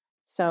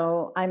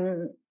 So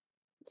I'm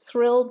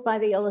thrilled by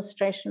the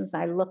illustrations.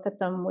 I look at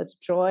them with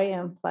joy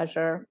and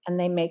pleasure, and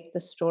they make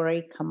the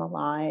story come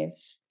alive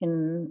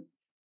in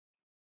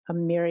a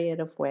myriad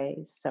of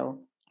ways.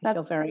 So I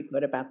feel That's very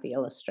good about the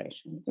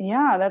illustrations.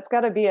 Yeah, that's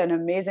got to be an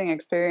amazing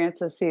experience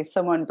to see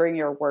someone bring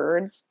your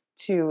words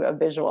to a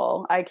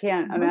visual. I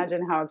can't Mhm.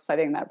 imagine how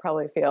exciting that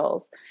probably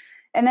feels.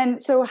 And then,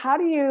 so how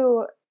do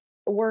you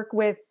work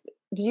with?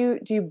 Do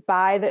you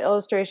buy the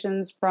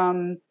illustrations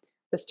from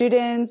the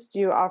students? Do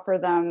you offer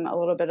them a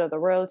little bit of the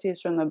royalties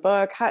from the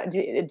book? How do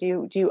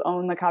you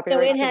own the So it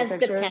copyrights to the has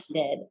pictures?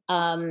 depended.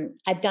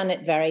 I've done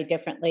it very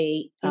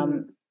differently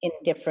Hmm. in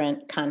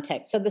different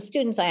contexts. So the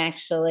students, I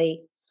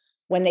actually,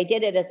 when they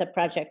did it as a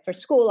project for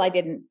school, I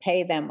didn't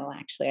pay them. Well,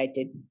 actually, I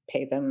did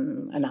pay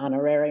them an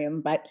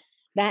honorarium, but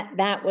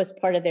that was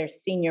part of their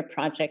senior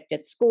project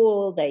at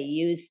school. They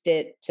used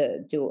it to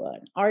do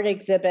an art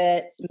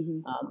exhibit. Hmm.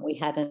 We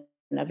had an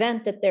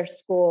event at their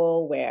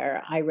school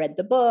where I read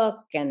the book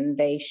and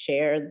they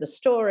shared the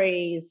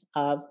stories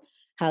of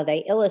how they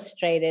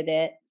illustrated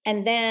it.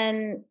 And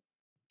then,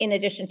 in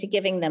addition to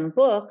giving them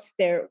books,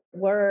 there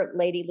were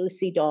Lady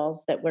Lucy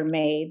dolls that were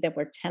made. There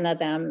were 10 of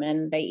them,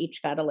 and they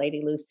each got a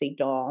Lady Lucy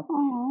doll.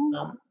 Oh,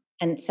 Um,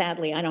 and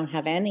sadly, I don't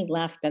have any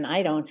left, and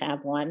I don't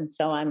have one.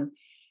 So I'm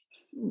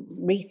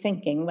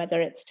rethinking whether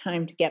it's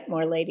time to get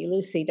more Lady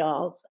Lucy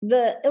dolls.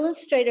 The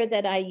illustrator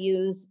that I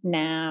use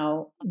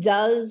now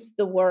does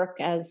the work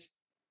as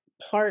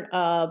part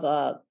of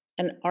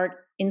an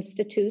art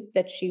institute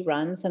that she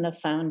runs and a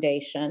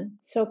foundation.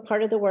 So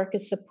part of the work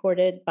is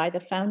supported by the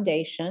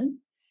foundation,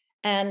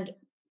 and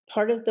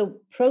part of the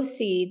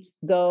proceeds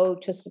go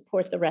to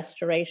support the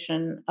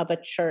restoration of a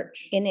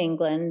church in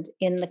England,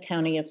 in the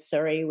county of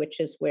Surrey, which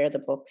is where the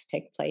books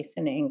take place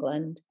in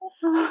England.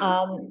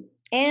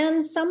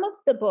 And some of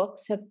the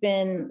books have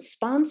been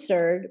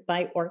sponsored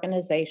by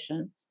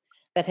organizations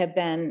that have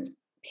then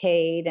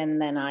paid,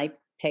 and then I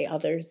pay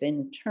others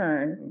in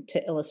turn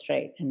to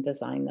illustrate and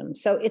design them.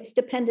 So it's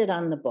depended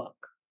on the book.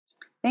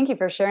 thank you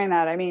for sharing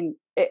that. I mean,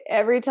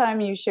 every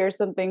time you share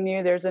something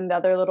new, there's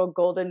another little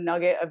golden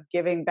nugget of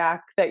giving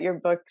back that your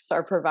books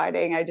are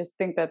providing. I just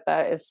think that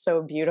that is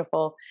so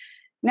beautiful.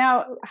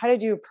 Now, how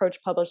did you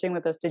approach publishing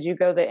with this? Did you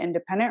go the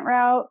independent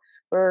route,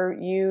 or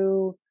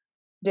you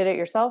did it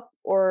yourself,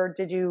 or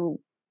did you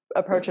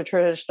approach a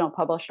traditional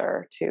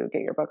publisher to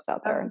get your books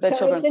out there, the So it's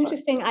children's books?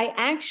 interesting. I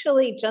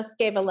actually just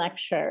gave a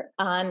lecture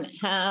on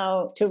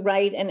how to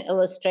write and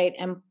illustrate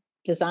and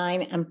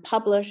design and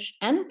publish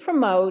and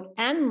promote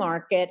and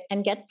market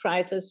and get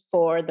prizes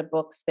for the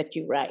books that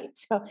you write.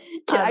 So,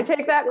 Can I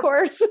take that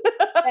course?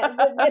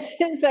 this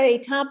is a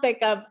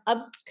topic of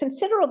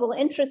considerable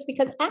interest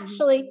because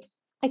actually,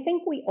 I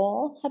think we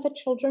all have a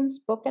children's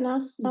book in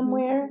us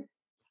somewhere.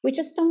 We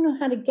just don't know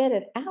how to get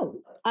it out.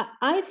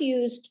 I've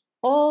used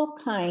all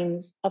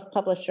kinds of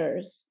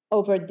publishers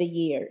over the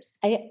years.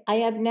 I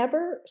have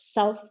never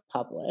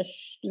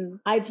self-published.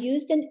 I've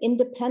used an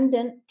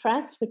independent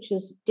press, which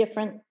is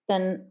different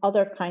than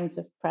other kinds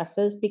of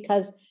presses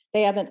because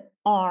they have an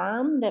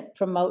arm that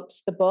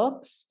promotes the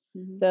books.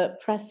 The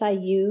press I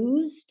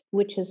used,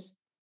 which is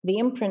the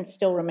imprint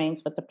still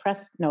remains, but the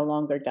press no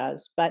longer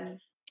does. But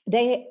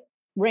they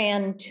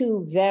ran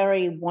two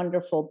very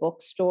wonderful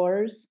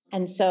bookstores.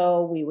 And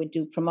so we would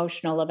do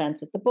promotional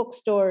events at the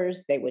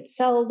bookstores. They would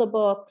sell the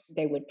books,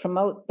 they would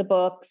promote the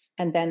books,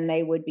 and then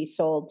they would be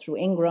sold through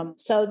Ingram.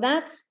 So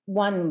that's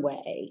one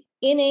way.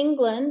 In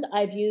England,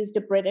 I've used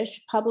a British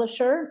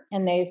publisher,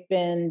 and they've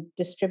been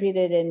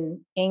distributed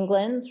in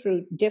England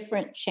through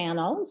different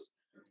channels,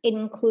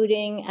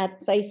 including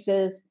at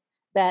places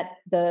that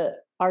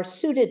are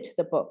suited to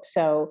the book.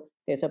 So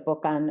there's a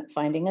book on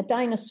finding a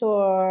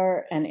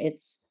dinosaur, and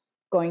it's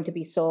going to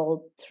be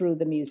sold through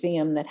the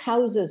museum that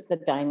houses the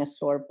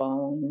dinosaur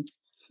bones.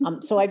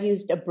 So I've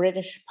used a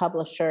British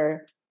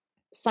publisher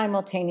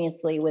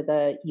simultaneously with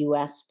a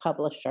US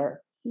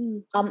publisher.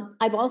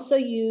 I've also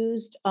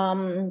used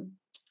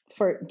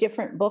for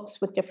different books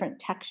with different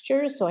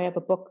textures. So I have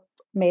a book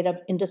made of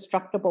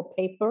indestructible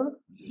paper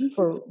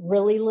for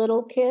really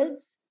little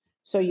kids.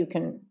 So you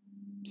can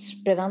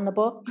spit on the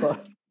book or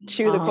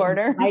chew the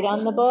corner, write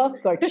on the book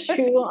or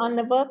chew on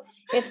the book.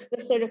 It's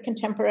the sort of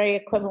contemporary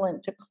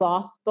equivalent to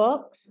cloth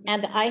books.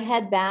 And I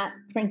had that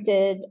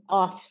printed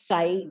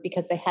off-site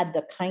because they had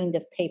the kind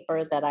of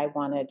paper that I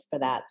wanted for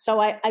that.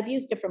 So I've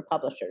used different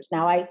publishers.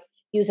 Now I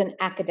use an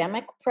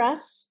academic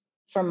press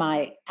for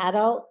my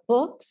adult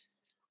books,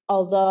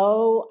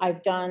 although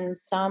I've done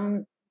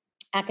some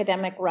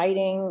academic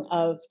writing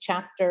of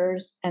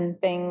chapters and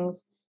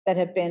things that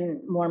have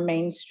been more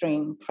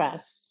mainstream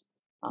press.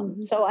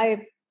 So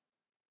I've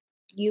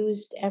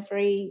used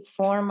every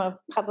form of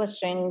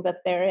publishing that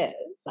there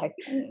is, I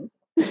think.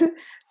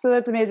 So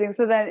that's amazing.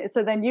 So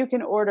then you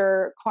can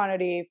order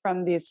quantity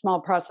from these small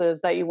presses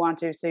that you want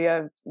to.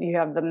 So you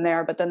have them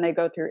there, but then they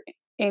go through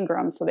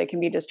Ingram so they can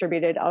be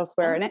distributed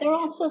elsewhere. And they're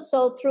also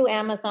sold through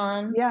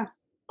Amazon. Yeah.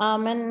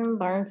 And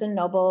Barnes and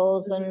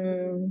Nobles.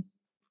 And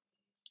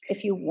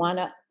if you want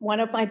one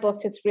of my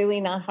books, it's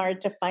really not hard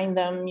to find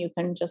them. You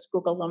can just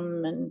Google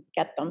them and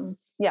get them.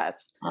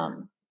 Yes.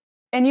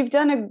 And you've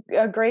done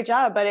a great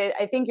job, but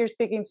I think you're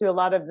speaking to a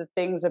lot of the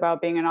things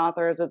about being an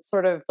author. It's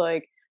sort of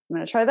like, I'm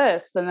going to try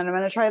this, and then I'm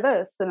going to try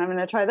this, and I'm going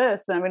to try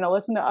this, and I'm going to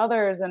listen to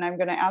others, and I'm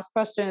going to ask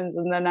questions,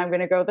 and then I'm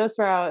going to go this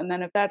route, and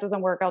then if that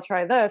doesn't work, I'll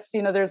try this.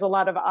 There's a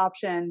lot of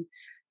option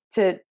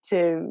to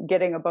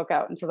getting a book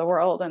out into the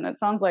world, and it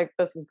sounds like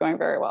this is going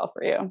very well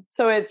for you.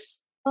 So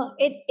it's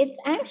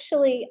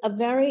actually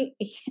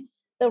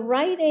the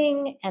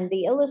writing and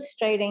the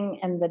illustrating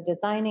and the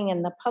designing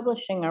and the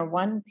publishing are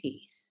one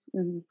piece.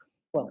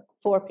 Well,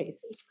 4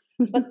 pieces.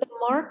 But the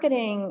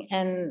marketing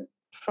and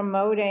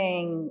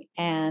promoting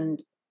and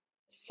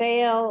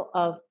sale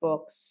of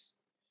books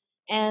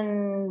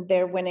and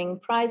they're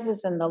winning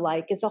prizes and the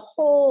like is a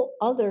whole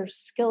other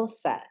skill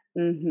set.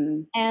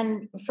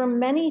 And for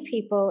many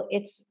people,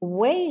 it's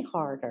way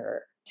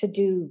harder to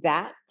do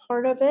that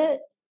part of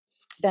it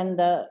than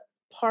the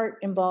part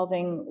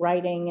involving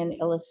writing and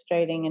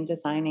illustrating and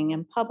designing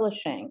and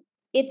publishing.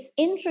 It's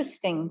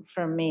interesting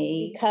for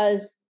me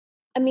because,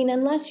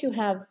 unless you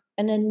have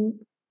an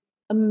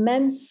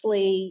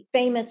immensely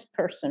famous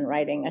person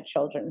writing a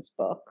children's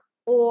book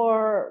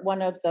or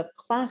one of the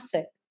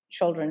classic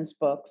children's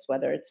books,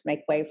 whether it's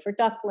Make Way for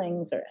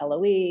Ducklings or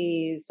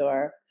Eloise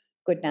or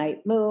Goodnight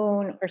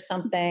Moon or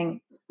something,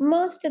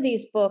 most of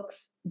these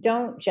books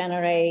don't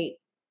generate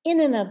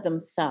in and of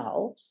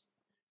themselves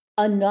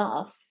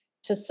enough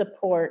to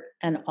support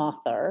an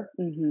author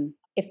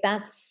if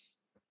that's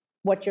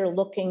what you're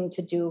looking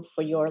to do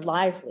for your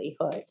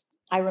livelihood.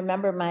 I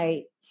remember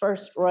my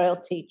first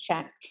royalty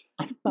check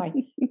on my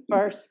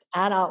first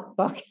adult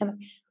book,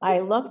 and I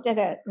looked at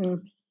it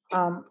and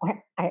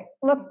I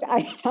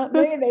thought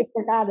maybe they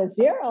forgot a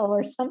 0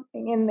 or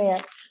something in there.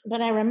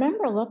 But I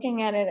remember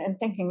looking at it and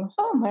thinking,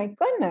 oh my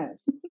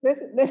goodness,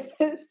 this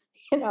is,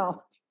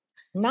 not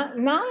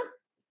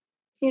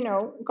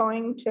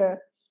going to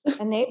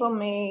enable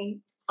me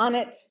on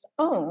its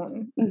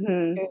own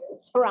to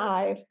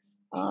thrive.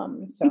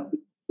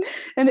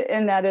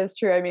 And that is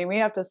true. We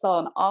have to sell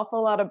an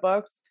awful lot of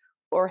books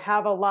or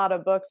have a lot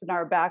of books in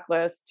our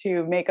backlist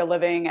to make a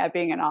living at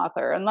being an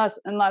author,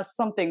 unless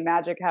something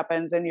magic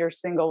happens and your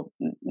single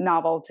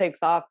novel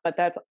takes off, but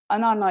that's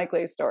an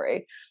unlikely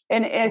story.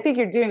 And I think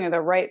you're doing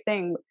the right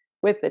thing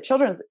with the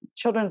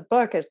children's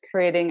book, is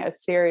creating a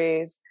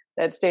series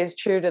that stays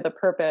true to the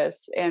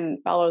purpose and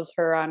follows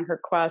her on her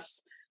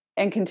quests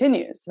and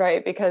continues,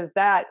 right? Because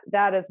that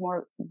is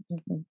more,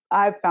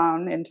 I've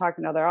found in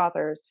talking to other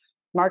authors,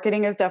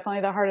 marketing is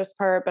definitely the hardest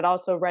part, but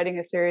also writing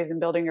a series and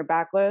building your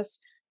backlist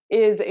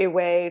is a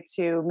way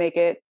to make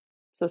it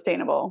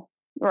sustainable,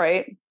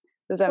 right?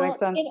 Does that make Well,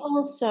 sense? it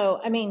also,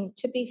 I mean,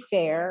 to be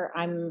fair,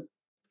 I'm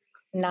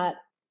not,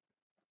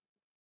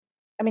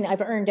 I mean,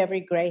 I've earned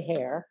every gray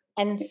hair.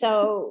 And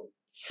so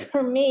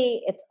for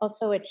me, it's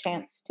also a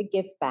chance to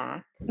give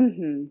back.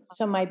 Hmm.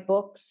 So my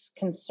books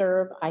can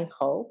serve, I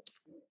hope,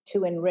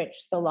 to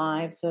enrich the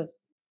lives of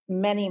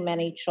many,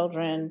 many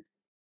children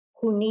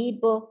who need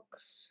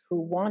books,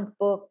 who want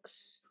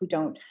books, who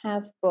don't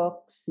have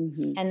books.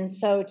 Hmm. And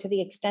so, to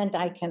the extent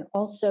I can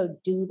also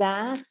do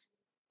that,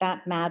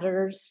 that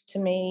matters to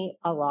me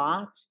a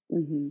lot.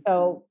 Hmm.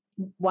 So,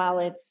 while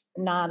it's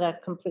not a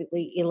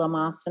completely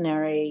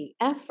eleemosynary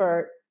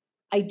effort,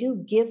 I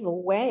do give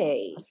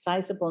away a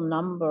sizable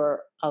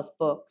number of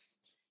books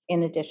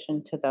in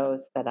addition to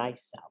those that I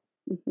sell.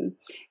 Hmm.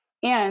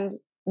 And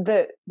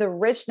the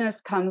richness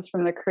comes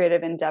from the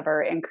creative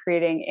endeavor in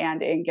creating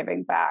and in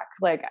giving back.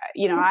 Like,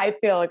 I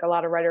feel like a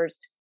lot of writers,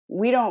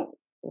 we don't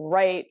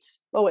write,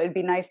 well, it'd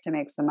be nice to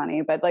make some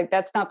money, but like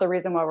that's not the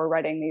reason why we're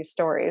writing these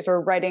stories.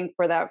 We're writing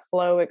for that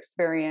flow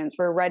experience.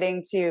 We're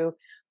writing to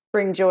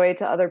bring joy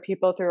to other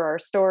people through our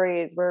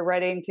stories. We're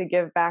writing to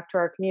give back to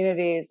our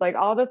communities. Like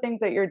all the things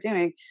that you're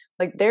doing,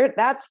 like there,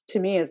 that's to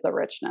me is the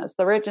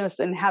richness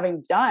in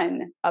having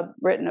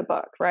written a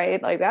book,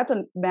 right? Like that's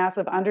a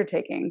massive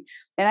undertaking.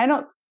 And I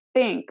don't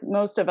think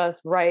most of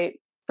us write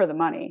for the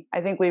money.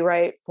 I think we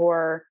write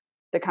for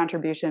the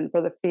contribution,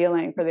 for the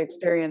feeling, for the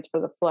experience, for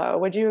the flow.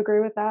 Would you agree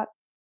with that?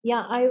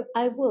 Yeah,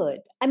 I would.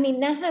 I mean,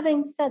 now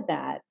having said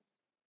that,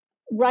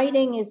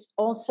 writing is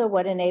also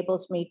what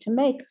enables me to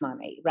make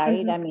money,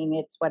 right? Hmm. I mean,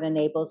 it's what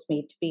enables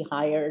me to be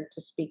hired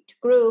to speak to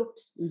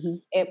groups. Hmm.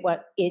 It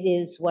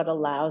is what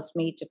allows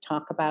me to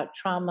talk about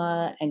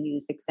trauma and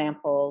use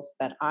examples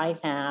that I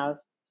have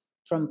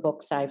from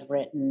books I've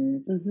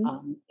written.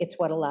 Hmm. It's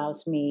what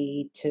allows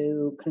me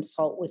to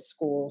consult with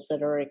schools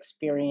that are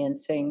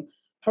experiencing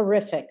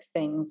horrific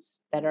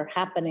things that are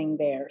happening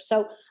there.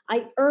 So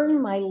I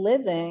earn my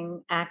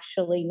living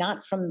actually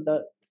not from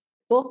the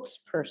books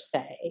per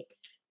se,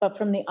 but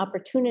from the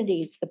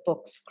opportunities the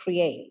books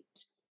create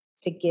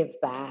to give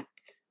back.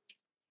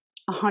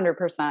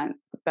 100%.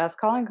 Best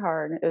calling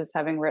card is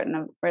having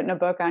written a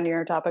book on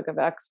your topic of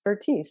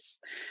expertise.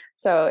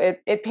 So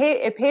it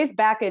pays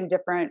back in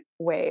different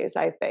ways.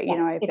 I think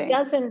Yes, I it think.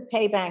 doesn't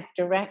pay back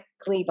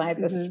directly by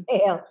the Hmm.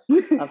 sale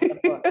of the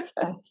books.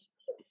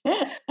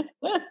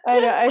 I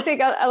know. I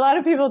think a lot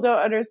of people don't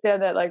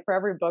understand that. Like for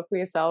every book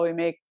we sell, we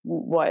make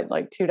what,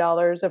 like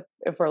 $2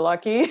 if we're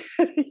lucky.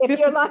 If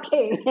you're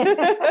lucky.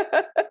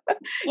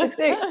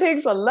 It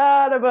takes a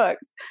lot of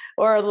books,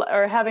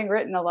 or having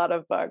written a lot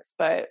of books,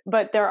 but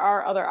there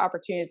are other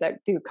opportunities that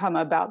do come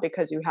about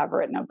because you have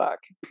written a book,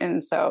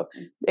 and so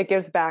it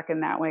gives back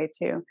in that way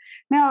too.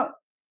 Now,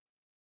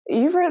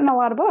 you've written a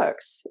lot of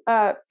books.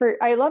 I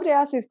love to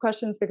ask these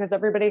questions because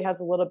everybody has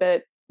a little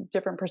bit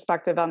different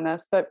perspective on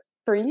this. But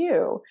for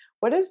you,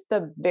 what is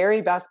the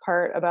very best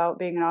part about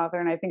being an author?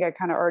 And I think I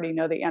kind of already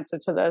know the answer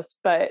to this,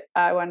 but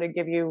I wanted to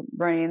give you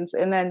reins.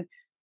 And then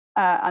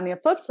on the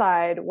flip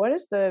side, what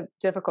is the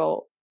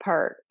difficult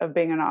part of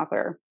being an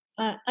author?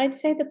 I'd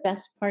say the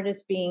best part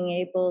is being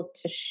able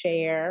to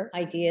share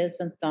ideas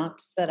and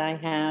thoughts that I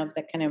have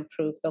that can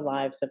improve the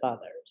lives of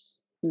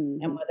others.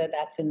 And Hmm. whether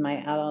that's in my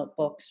adult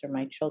books or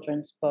my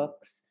children's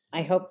books,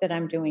 I hope that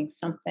I'm doing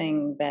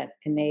something that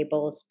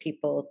enables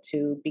people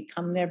to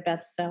become their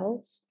best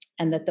selves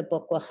and that the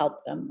book will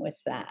help them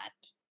with that.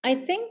 I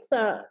think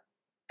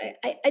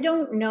I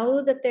don't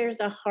know that there's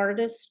a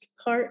hardest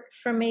part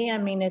for me. I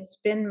mean, it's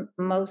been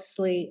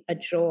mostly a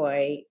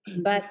joy.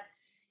 But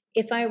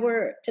if I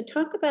were to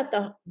talk about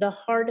the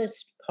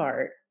hardest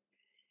part,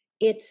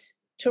 it's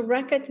to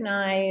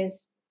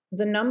recognize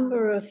the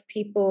number of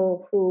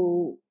people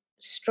who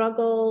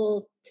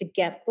struggle to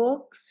get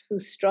books, who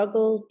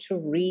struggle to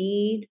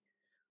read,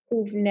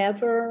 who've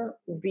never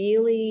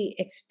really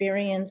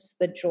experienced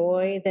the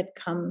joy that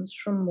comes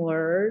from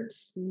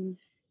words. Mm.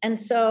 And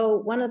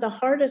so, one of the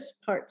hardest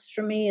parts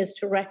for me is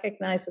to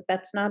recognize that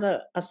that's not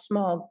a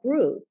small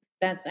group,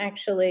 that's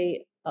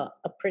actually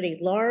a pretty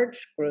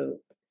large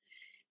group.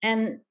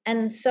 And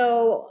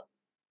so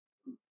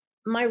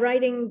my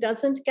writing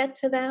doesn't get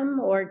to them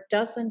or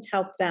doesn't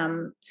help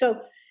them. So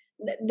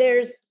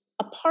there's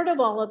a part of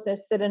all of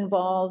this that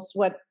involves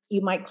what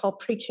you might call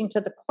preaching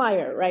to the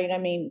choir, right? I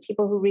mean,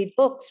 people who read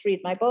books read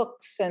my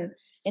books and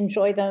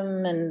enjoy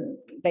them and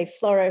they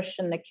flourish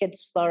and the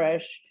kids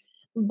flourish.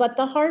 But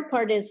the hard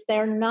part is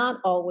they're not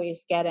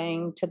always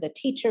getting to the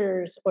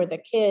teachers or the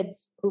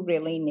kids who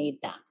really need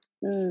them.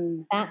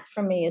 Mm. That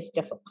for me is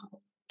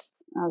difficult.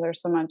 Oh,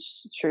 there's so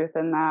much truth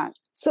in that.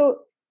 So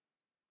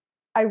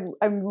I'm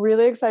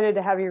really excited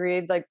to have you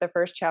read like the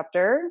first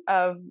chapter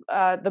of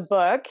the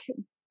book.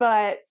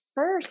 But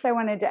first, I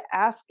wanted to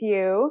ask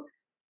you,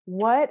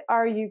 what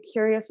are you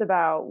curious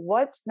about?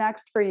 What's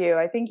next for you?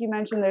 I think you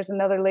mentioned there's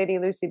another Lady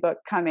Lucy book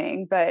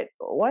coming, but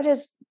what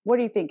are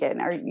you thinking?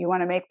 You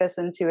want to make this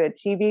into a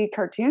TV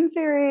cartoon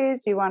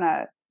series? Do you want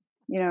to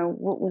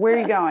Where are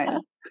you going?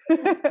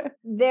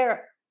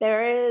 There,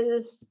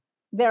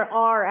 there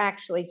are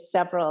actually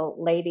several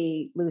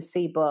Lady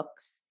Lucy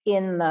books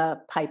in the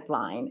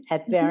pipeline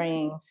at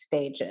varying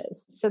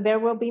stages. So there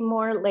will be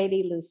more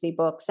Lady Lucy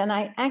books, and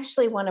I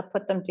actually want to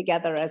put them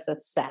together as a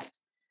set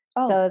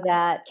Oh, so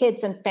that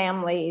kids and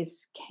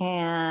families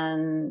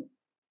can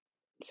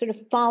sort of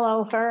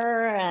follow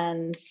her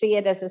and see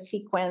it as a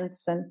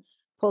sequence and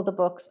pull the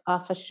books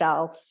off a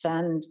shelf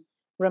and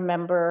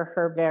remember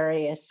her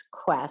various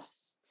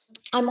quests.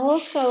 I'm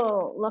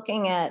also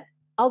looking at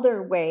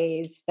other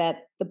ways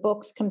that the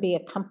books can be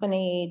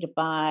accompanied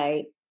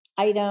by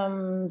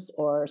items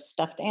or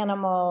stuffed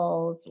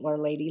animals or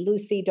Lady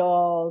Lucy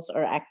dolls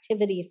or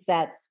activity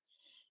sets,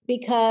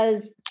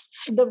 because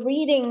the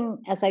reading,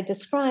 as I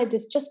described,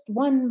 is just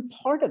one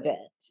part of it.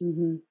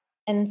 mhm.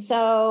 And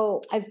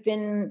so I've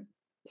been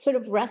sort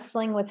of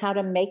wrestling with how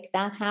to make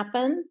that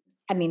happen.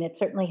 I mean, it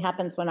certainly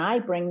happens when I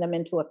bring them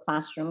into a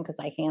classroom because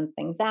I hand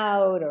things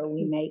out, or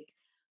we make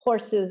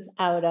horses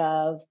out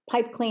of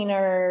pipe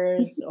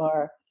cleaners,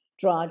 or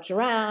draw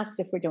giraffes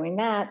if we're doing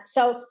that.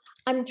 So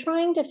I'm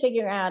trying to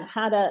figure out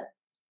how to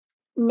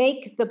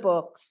make the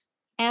books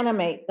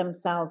animate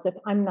themselves if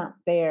I'm not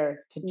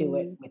there to do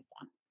it Mm. with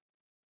them.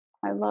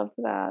 I love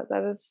that.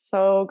 That is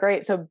so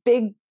great. So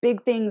big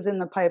things in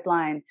the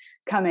pipeline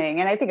coming.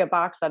 And I think a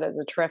box set is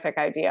a terrific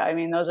idea. I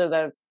mean, those are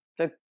the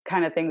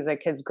kind of things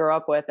that kids grow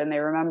up with and they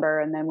remember.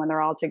 And then when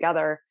they're all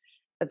together,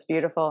 that's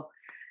beautiful.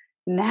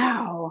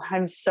 Now,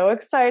 I'm so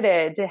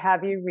excited to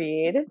have you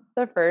read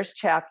the first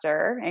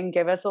chapter and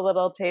give us a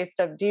little taste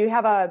of, do you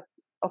have a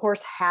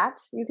horse hat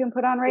you can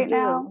put on I right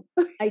now?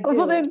 do. I Well,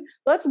 do. then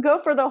let's go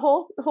for the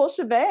whole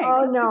shebang.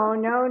 Oh no,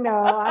 no, no!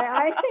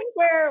 I think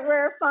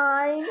we're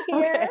fine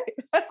Okay. here.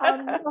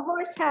 The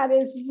horse hat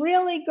is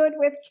really good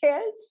with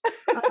kids.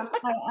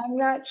 I'm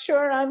not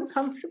sure I'm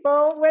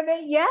comfortable with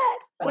it yet.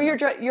 Well, you're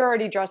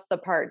already dressed the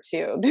part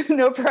too.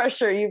 No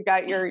pressure. You've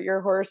got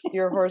your horse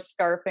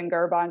scarf and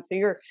garb on, so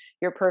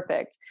you're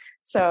perfect.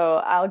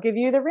 So I'll give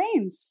you the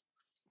reins.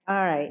 All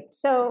right.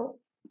 So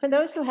for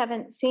those who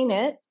haven't seen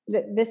it,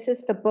 this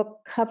is the book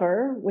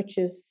cover, which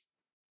is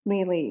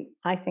really,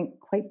 I think,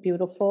 quite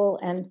beautiful,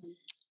 and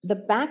the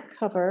back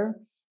cover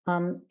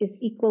is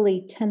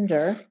equally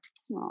tender.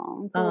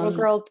 Oh, it's a little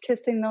girl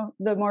kissing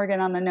the Morgan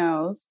on the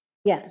nose.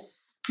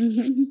 Yes.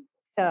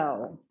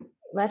 So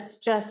let's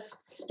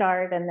just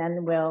start and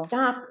then we'll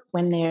stop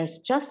when there's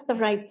just the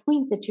right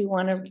point that you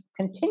want to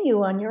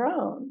continue on your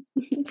own.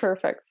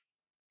 Perfect.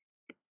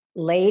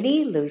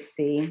 Lady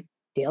Lucy,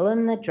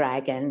 Dylan the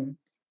dragon,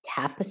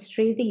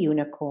 Tapestry the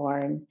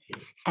unicorn,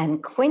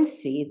 and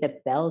Quincy the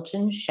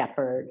Belgian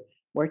shepherd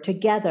were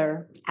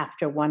together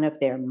after one of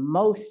their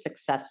most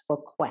successful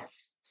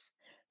quests,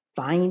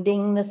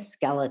 finding the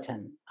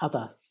skeleton of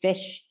a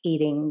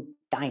fish-eating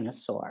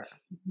dinosaur.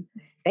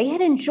 They had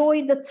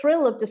enjoyed the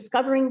thrill of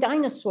discovering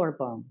dinosaur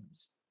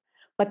bones,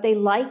 but they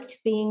liked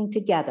being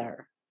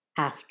together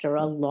after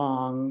a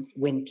long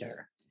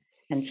winter.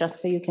 And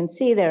just so you can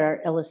see, there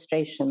are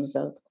illustrations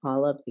of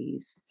all of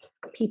these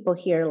people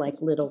here, like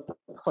little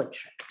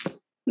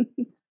portraits.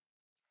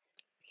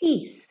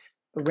 Peace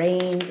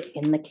reigned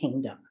in the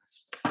kingdom.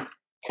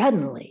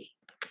 Suddenly,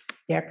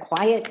 their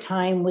quiet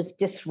time was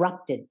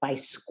disrupted by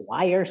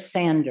Squire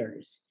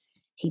Sanders.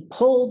 He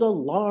pulled a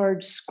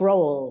large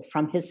scroll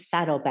from his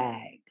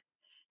saddlebag.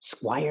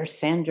 Squire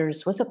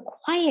Sanders was a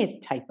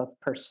quiet type of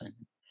person,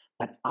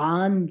 but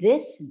on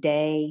this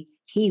day,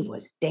 he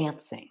was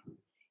dancing.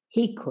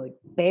 He could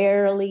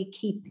barely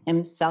keep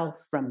himself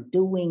from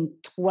doing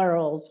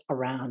twirls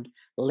around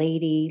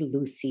Lady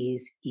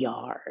Lucy's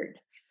yard.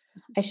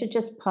 I should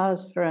just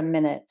pause for a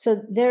minute.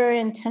 So there are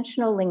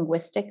intentional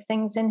linguistic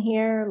things in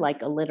here,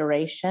 like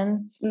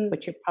alliteration,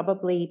 which you're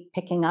probably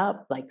picking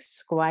up, like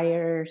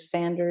Squire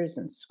Sanders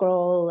and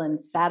scroll and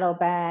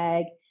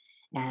saddlebag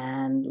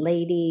and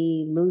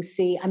Lady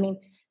Lucy. I mean,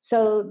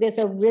 so there's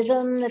a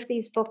rhythm that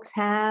these books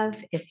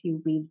have if you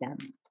read them.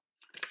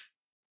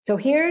 So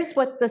here's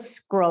what the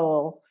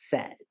scroll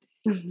said.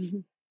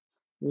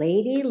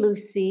 Lady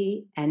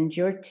Lucy and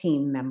your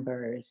team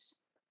members,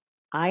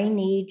 I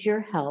need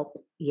your help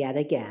yet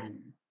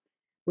again.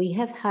 We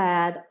have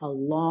had a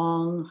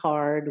long,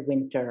 hard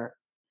winter.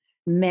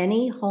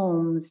 Many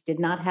homes did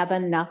not have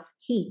enough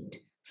heat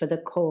for the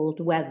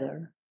cold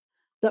weather.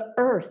 The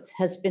earth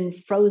has been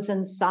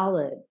frozen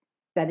solid,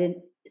 that is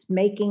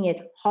making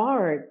it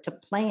hard to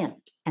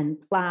plant and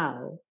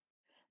plow.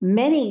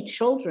 Many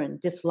children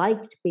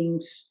disliked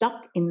being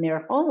stuck in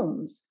their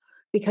homes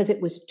because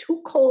it was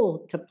too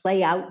cold to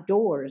play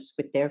outdoors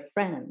with their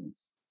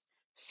friends.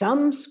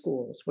 Some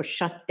schools were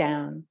shut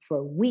down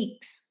for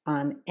weeks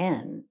on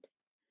end.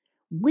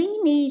 We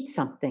need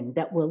something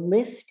that will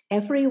lift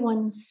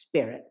everyone's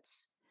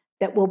spirits,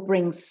 that will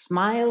bring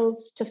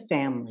smiles to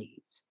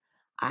families.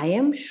 I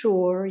am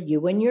sure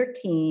you and your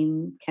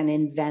team can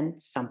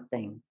invent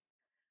something.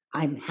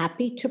 I'm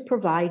happy to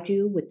provide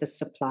you with the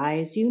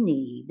supplies you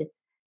need,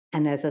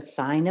 and as a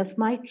sign of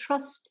my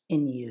trust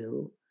in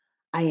you,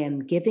 I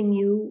am giving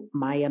you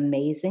my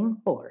amazing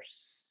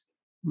horse,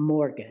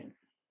 Morgan.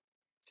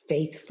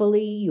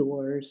 Faithfully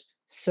yours,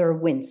 Sir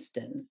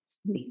Winston,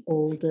 the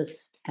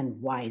oldest and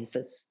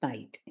wisest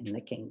knight in the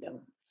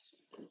kingdom.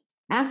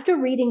 After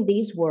reading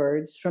these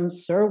words from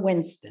Sir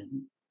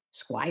Winston,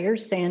 Squire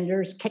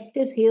Sanders kicked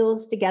his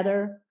heels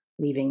together,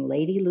 leaving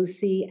Lady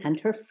Lucy and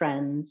her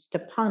friends to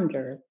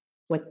ponder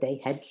what they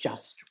had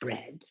just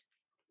read.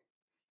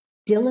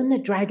 Dylan the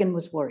dragon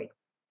was worried.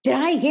 Did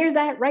I hear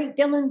that right?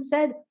 Dylan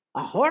said.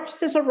 A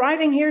horse is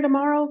arriving here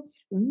tomorrow.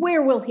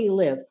 Where will he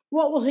live?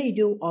 What will he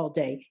do all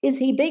day? Is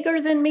he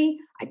bigger than me?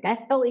 I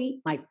bet he'll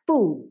eat my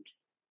food.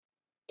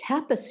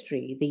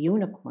 Tapestry, the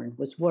unicorn,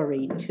 was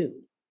worried too.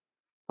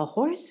 A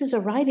horse is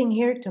arriving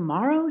here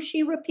tomorrow,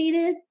 she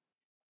repeated.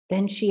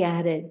 Then she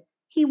added,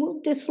 he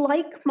will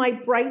dislike my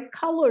bright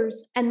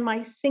colors and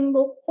my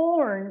single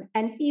horn,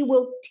 and he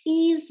will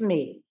tease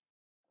me.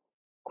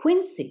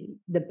 Quincy,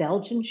 the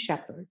Belgian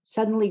shepherd,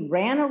 suddenly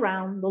ran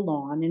around the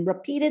lawn in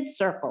repeated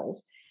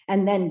circles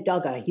and then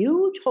dug a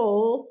huge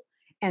hole,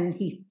 and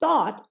he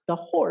thought the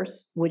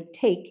horse would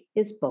take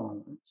his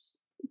bones.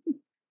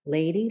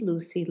 Lady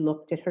Lucy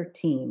looked at her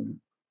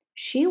team.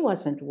 She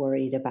wasn't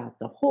worried about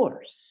the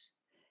horse.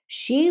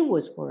 She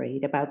was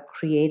worried about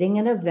creating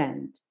an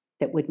event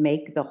that would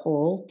make the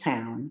whole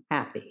town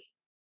happy.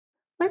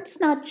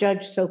 Let's not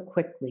judge so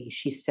quickly,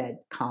 she said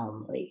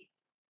calmly.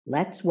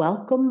 Let's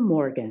welcome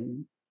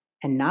Morgan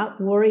and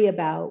not worry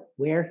about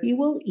where he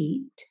will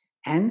eat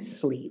and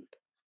sleep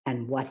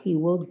and what he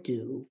will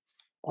do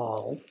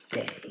all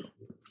day.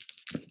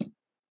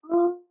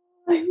 Oh,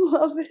 I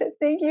love it.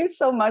 Thank you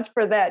so much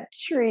for that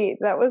treat.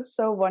 That was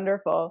so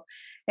wonderful.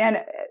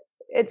 And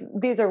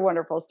these are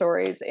wonderful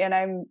stories, and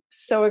I'm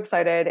so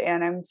excited,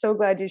 and I'm so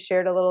glad you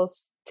shared a little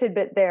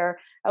tidbit there.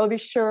 I will be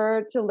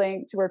sure to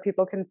link to where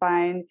people can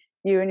find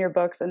you and your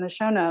books in the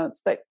show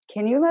notes. But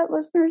can you let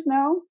listeners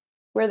know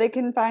where they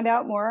can find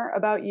out more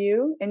about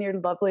you and your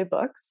lovely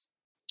books?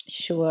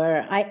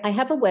 Sure. I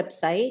have a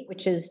website,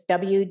 which is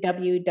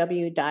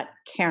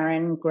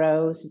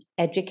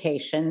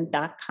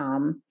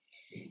www.karengroweseducation.com.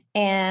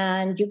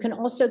 And you can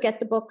also get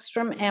the books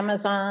from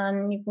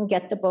Amazon. You can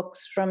get the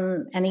books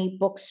from any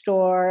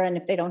bookstore. And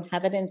if they don't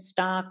have it in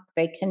stock,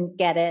 they can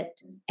get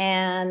it.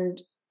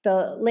 And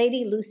the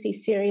Lady Lucy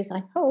series,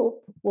 I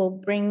hope, will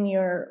bring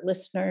your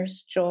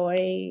listeners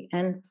joy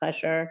and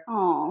pleasure.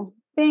 Oh,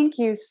 thank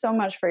you so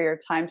much for your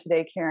time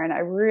today, Karen. I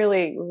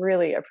really,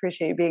 really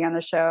appreciate you being on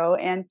the show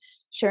and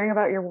sharing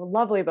about your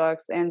lovely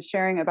books and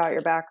sharing about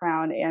your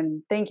background.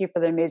 And thank you for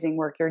the amazing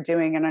work you're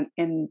doing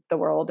in the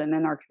world and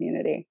in our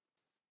community.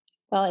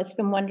 Well, it's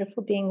been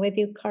wonderful being with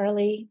you,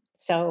 Carly.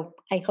 So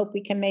I hope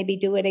we can maybe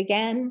do it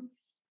again.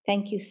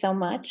 Thank you so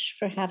much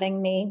for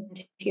having me.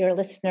 To your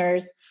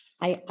listeners,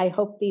 I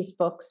hope these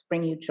books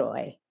bring you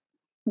joy.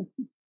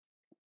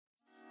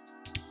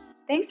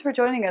 Thanks for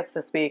joining us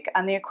this week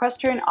on the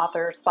Equestrian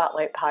Author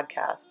Spotlight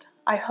podcast.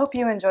 I hope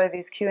you enjoy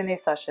these Q&A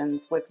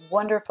sessions with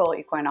wonderful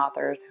equine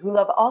authors who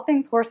love all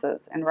things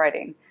horses and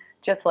riding,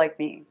 just like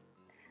me.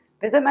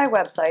 Visit my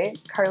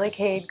website,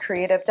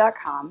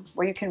 carlycadecreative.com,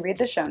 where you can read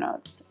the show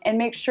notes, and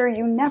make sure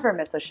you never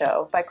miss a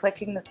show by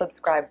clicking the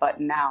subscribe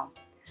button now.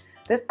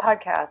 This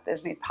podcast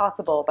is made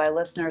possible by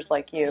listeners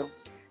like you.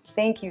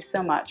 Thank you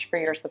so much for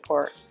your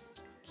support.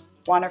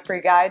 Want a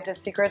free guide to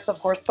secrets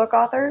of horsebook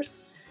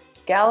authors?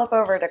 Gallop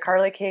over to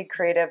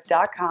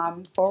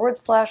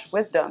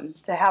carlycadecreative.com/wisdom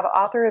to have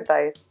author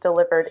advice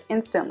delivered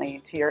instantly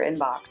to your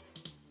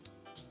inbox.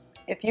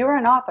 If you are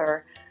an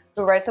author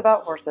who writes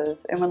about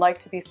horses and would like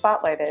to be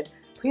spotlighted,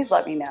 please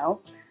let me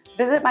know.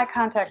 Visit my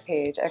contact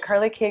page at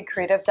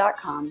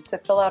carlycadecreative.com to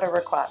fill out a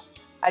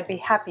request. I'd be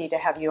happy to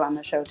have you on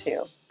the show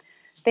too.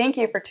 Thank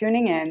you for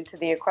tuning in to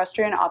the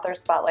Equestrian Author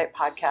Spotlight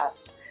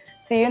podcast.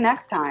 See you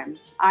next time.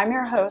 I'm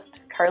your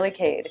host, Carly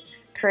Cade.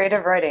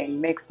 Creative writing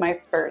makes my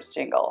spurs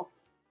jingle.